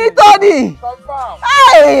 Tony! Confirm.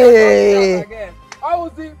 Hey! How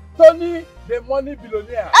is it? Tony, the money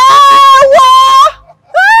billionaire.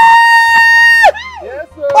 Yes,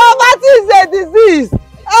 sir. Poverty is a disease.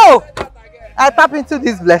 Oh! I tap into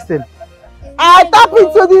this blessing. Oh!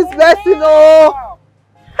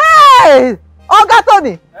 Hey! Oga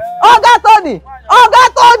Tony!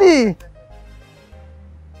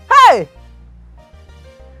 Hey!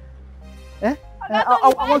 I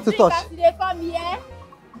want to touch.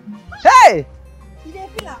 Hey!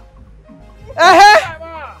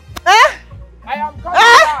 I am coming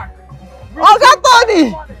back. Oga Tony!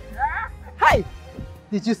 Hey!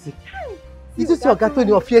 Did you see? Did you see Oga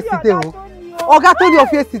Tony of yesterday? Oga Tony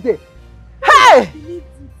of yesterday. Hey!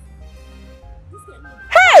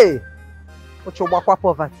 Hey! Ochowakwa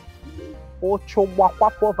poverty. Wow!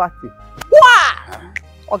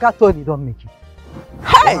 Oga Tony don't make it.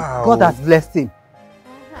 Hey! Wow. God has blessed him.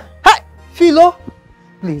 Hey! Philo!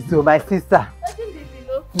 Please do, my sister.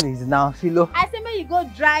 Please now, Philo. I say, may you go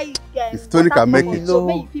dry. If Tony can make it,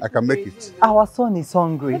 I can make it. Our son is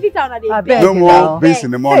hungry. Every time they beg no more beans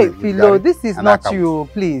in the morning. Hey, Philo, this is not you,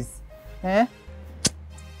 please. Eh?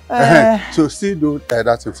 So still do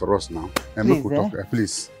that thing for us now. And please, we'll talk,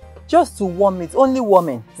 please. Just to warm it, only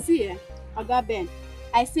warming. See, Oga Ben,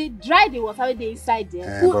 I say dry the water with the inside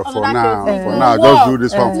there. But for now, just do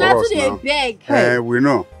this one for us now. Beg. We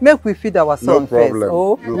know. Make we feed our son first.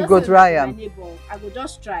 Oh, we go dry him. I will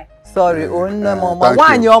just try. Sorry, mama.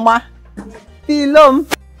 One yoma. Philo.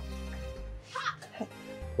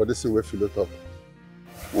 But this is where Philo talk.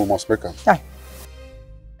 We must make him.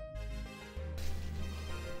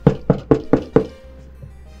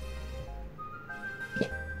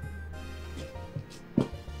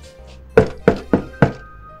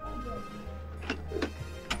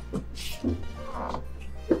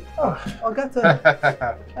 Oga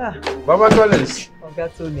Tony. Mama Collins. Oga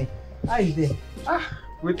Tony. How you doing?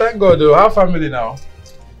 We thank God though. Our family now.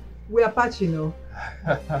 We are patching, you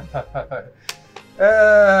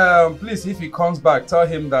know. Please, if he comes back, tell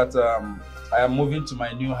him that I am moving to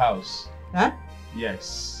my new house. Huh?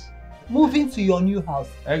 Yes. Moving to your new house?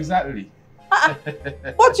 Exactly.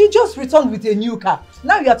 But you just returned with a new car.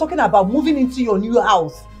 Now you are talking about moving into your new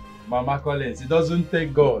house. Mama Collins, it doesn't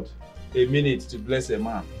take God a minute to bless a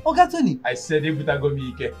man. Oga Tony. I said it, but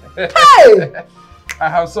Hey! I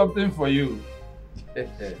have something for you.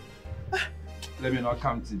 Let me not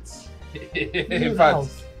count it. In fact,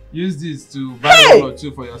 use this to buy 1 or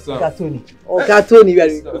 2 for yourself. Oga Tony. Oga Tony, you are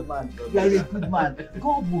a good man. You are a good man.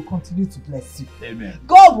 God will continue to bless you. Amen.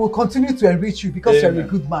 God will continue to enrich you because you are a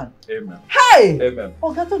good man. Amen. Hey! Amen.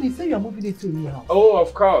 Oga Tony, say you are moving into a new house. Oh,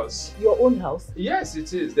 of course. Your own house? Yes,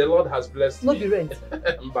 it is. The Lord has blessed me. Not the rent.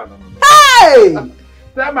 Hey!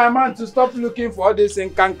 Tell my man to stop looking for all these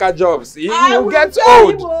Nkanka jobs. He will get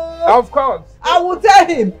old. Of course. I will tell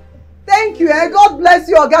him. Thank you, and God bless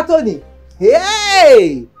you, Oga Tony.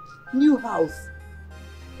 Hey! New house.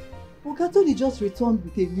 Oga Tony just returned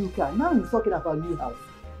with a new car. Now he's talking about new house.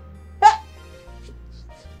 Hey!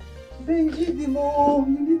 Benji Dimo,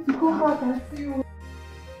 you need to come back and see you.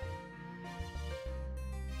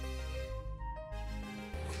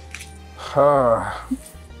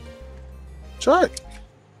 Try.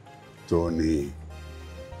 Tony.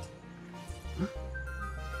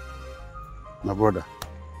 My brother,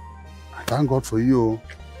 I thank God for you.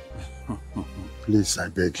 Please, I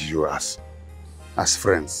beg you, as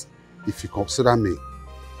friends, if you consider me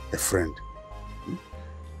a friend,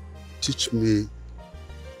 teach me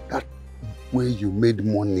that way you made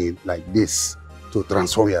money like this to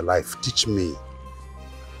transform your life. Teach me.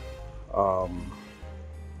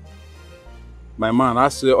 My man, I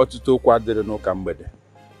say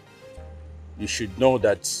you should know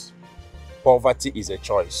that poverty is a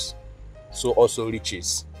choice, so also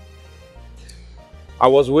riches. I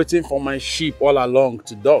was waiting for my ship all along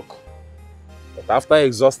to dock, but after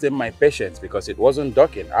exhausting my patience because it wasn't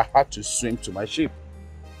docking, I had to swim to my ship.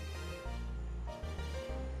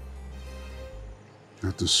 You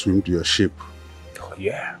had to swim to your ship? Oh,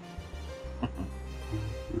 yeah.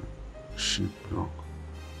 Ship dock,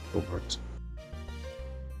 poverty.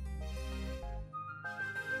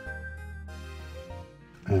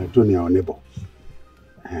 Tony, our neighbor,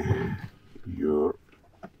 you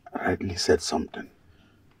rightly said something,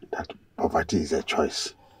 that poverty is a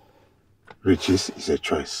choice, riches is a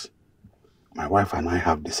choice. My wife and I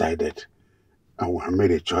have decided, and we have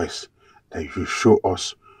made a choice, that you show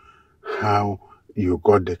us how you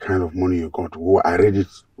got the kind of money you got. We are ready.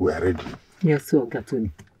 We are ready. Yes, sir,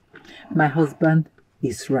 Tony. My husband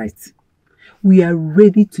is right. We are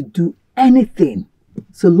ready to do anything,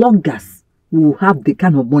 so long as we will have the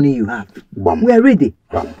kind of money you have. Bam. We are ready.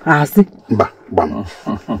 Bam. See? Bam.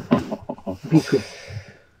 Biko.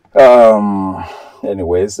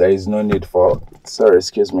 Anyways, there is no need for... Sorry,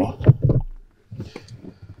 excuse me.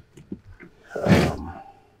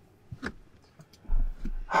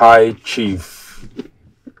 High Chief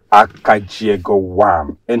Akajiego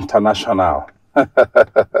Wam International.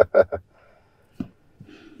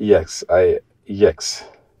 Yes.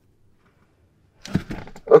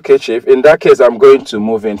 Okay, Chief. In that case, I'm going to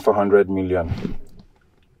move in 400 million.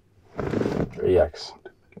 Yes.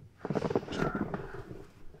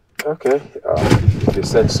 Okay. If you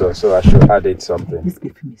said so, I should add it something. This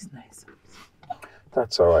perfume is nice.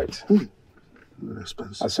 That's all right.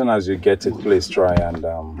 As soon as you get it, please try and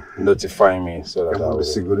notify me so that I will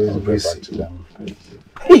get back to them.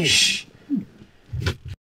 Hey!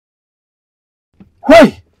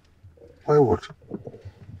 Why? Why what?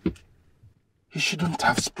 He shouldn't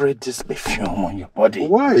have sprayed this perfume on your body.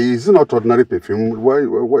 Why? Is it not ordinary perfume? Why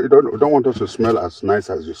you don't want us to smell as nice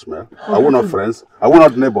as you smell? Are we not friends? Are we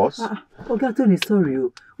not neighbors? Tony, sorry.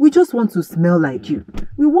 We just want to smell like you.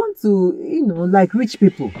 We want to, like rich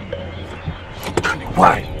people.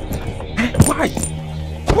 Why? Why?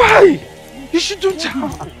 Why? You shouldn't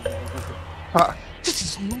have. This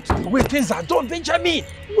is not the way things are done, Benjamin.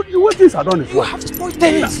 The way things are done is You have spoiled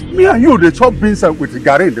things. Me and you, they chop beans with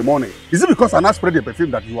Gary in the morning. Is it because I not sprayed the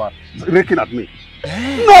perfume that you are raking at me?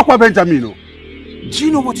 No, Benjamin. No. Do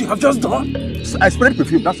you know what you have just done? I sprayed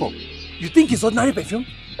perfume, that's all. You think it's ordinary perfume?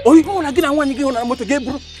 Or you want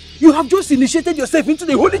to You have just initiated yourself into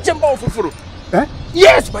the holy chamber of Ufuru.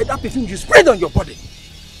 Yes, by that perfume you sprayed on your body.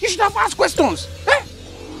 You should have asked questions.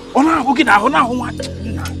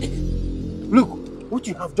 Look, what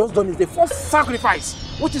you have just done is the first sacrifice.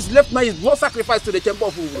 What is left now is blood sacrifice to the chamber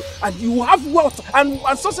of Ufuru. And you have wealth and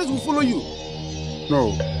success will follow you.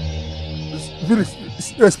 No.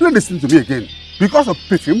 Explain this thing to me again. Because of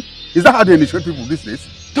perfume? Is that how they initiate people these days?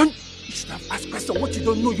 You should have asked questions. What you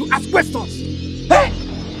don't know, you ask questions. Hey!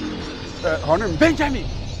 Her name? Benjamin!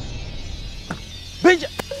 What is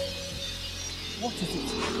it?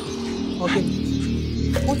 Okay.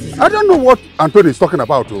 What is it? I don't know what Anthony is talking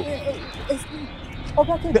about.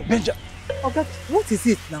 Benjamin. What is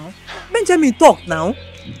it now? Benjamin, talk now.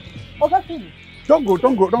 Don't go.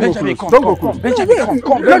 Benjamin, Come. Benjamin,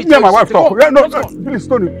 come. Let me and my wife talk. No, please,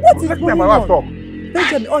 Tony. Let me and my wife talk.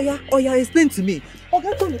 Benjamin, explain to me.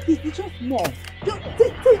 Tony, please, you just know.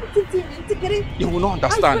 You will not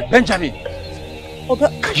understand. Benjamin,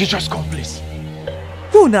 can you just come, please?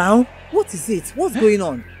 Go now. What is it? What's going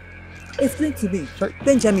on? Explain to me.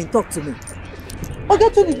 Benjamin, talk to me.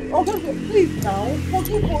 Tony, please now.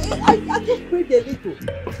 I just prayed a little.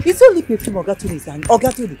 It's only perfume, Tony. It's only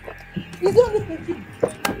perfume.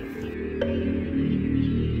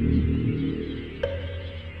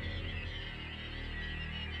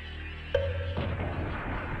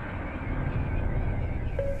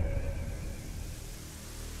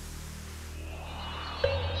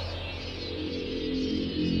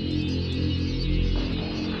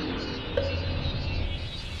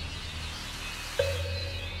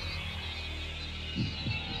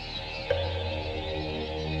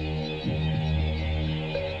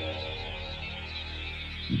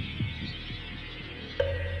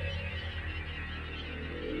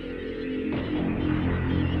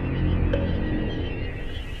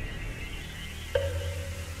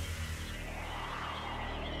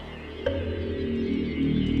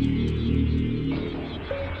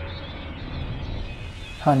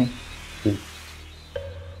 Honey,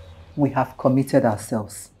 we have committed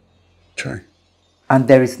ourselves. Try. And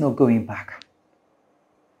there is no going back.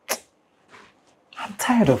 I'm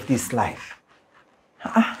tired of this life.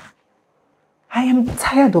 I am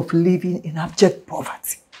tired of living in abject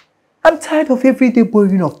poverty. I'm tired of everyday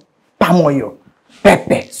borrowing of palm oil,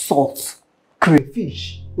 pepper, salt,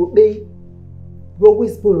 crayfish, obey. We're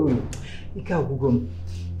always borrowing. I'm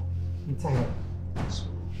tired.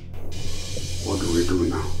 What do we do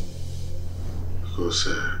now? Because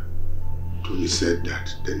Tony said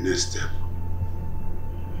that the next step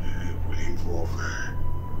will involve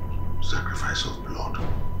sacrifice of blood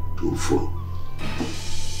to Ufuru.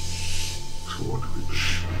 So what do we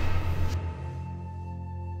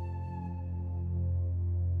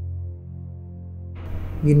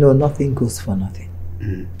do? You know, nothing goes for nothing.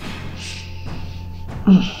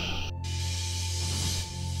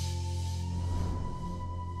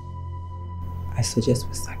 I suggest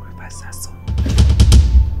we sacrifice our son.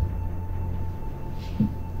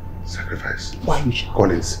 Sacrifice? Why you shout?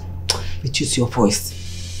 Collins. Reduce your voice.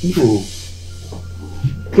 No.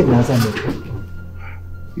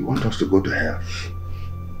 You want us to go to hell?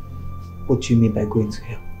 What do you mean by going to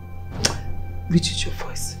hell? Reduce your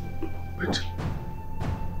voice. But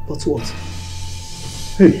what?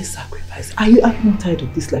 Hey. Sacrifice. Are you not tired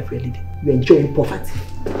of this life we're living? You're enjoying poverty.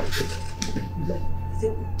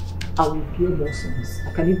 I will bear more sons.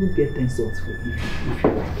 I can even bear 10 sons for you if you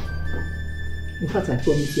want. In fact, I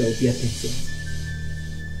promise you I will bear 10 sons.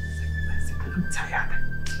 I'm tired.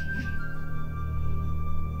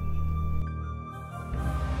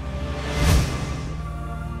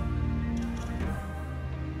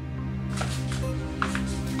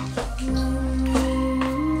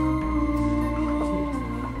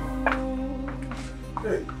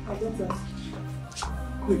 Hey, I got that.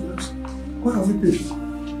 What are we doing?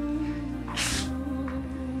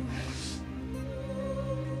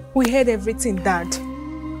 We heard everything, Dad.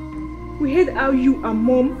 We heard how you and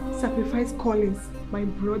Mom sacrificed Collins, my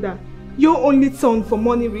brother, your only son, for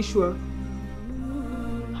money ritual.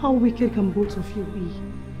 How wicked can both of you be?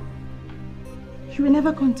 You were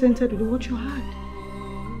never contented with what you had.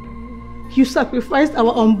 You sacrificed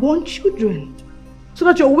our unborn children so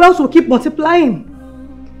that your wealth will keep multiplying.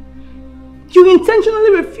 You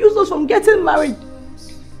intentionally refused us from getting married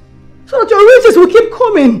so that your riches will keep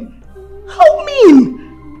coming. How mean!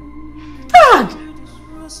 Dad!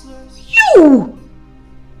 You!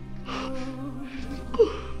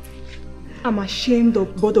 I'm ashamed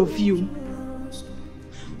of both of you.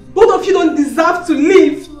 Both of you don't deserve to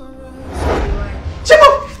live.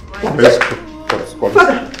 Chico!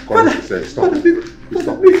 Father, stop, please.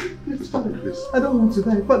 I don't want to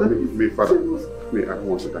die. Father, please. Father, I don't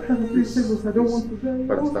want to die. Father, please save us. I don't want to die.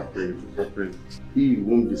 Father, stop praying. He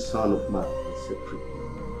whom the Son of Man has set free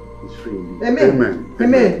is free indeed.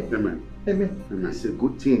 Amen. It's a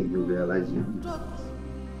good thing you realize you.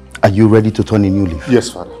 Are you ready to turn a new leaf? Yes,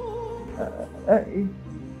 Father.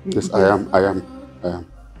 Yes, I am.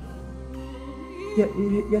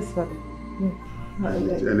 Yes, Father.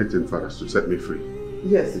 Anything, Father, to set me free.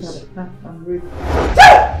 Yes, Father. I'm ready.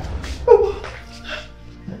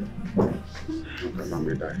 Don't let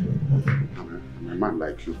me die. I'm a man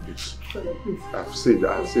like you, please. Father, please. I've sinned,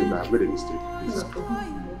 I've made a mistake. Please.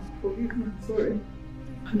 Forgive me, sorry.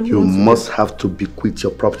 You must have to bequeath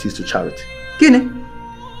your properties to charity. Kine?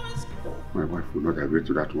 My wife will not agree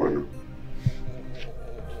to that one.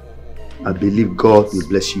 I believe God will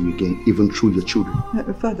bless you again, even through your children.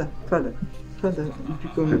 Father,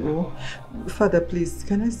 Father, please,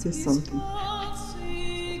 can I say something?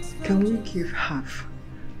 Can we give half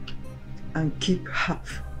and keep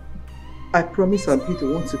half? I promise I'll be the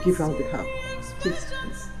one to give out the half. Please.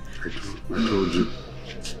 I told you.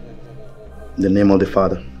 In the name of the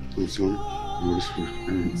Father, the Son, and the Holy Spirit.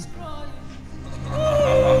 Amen.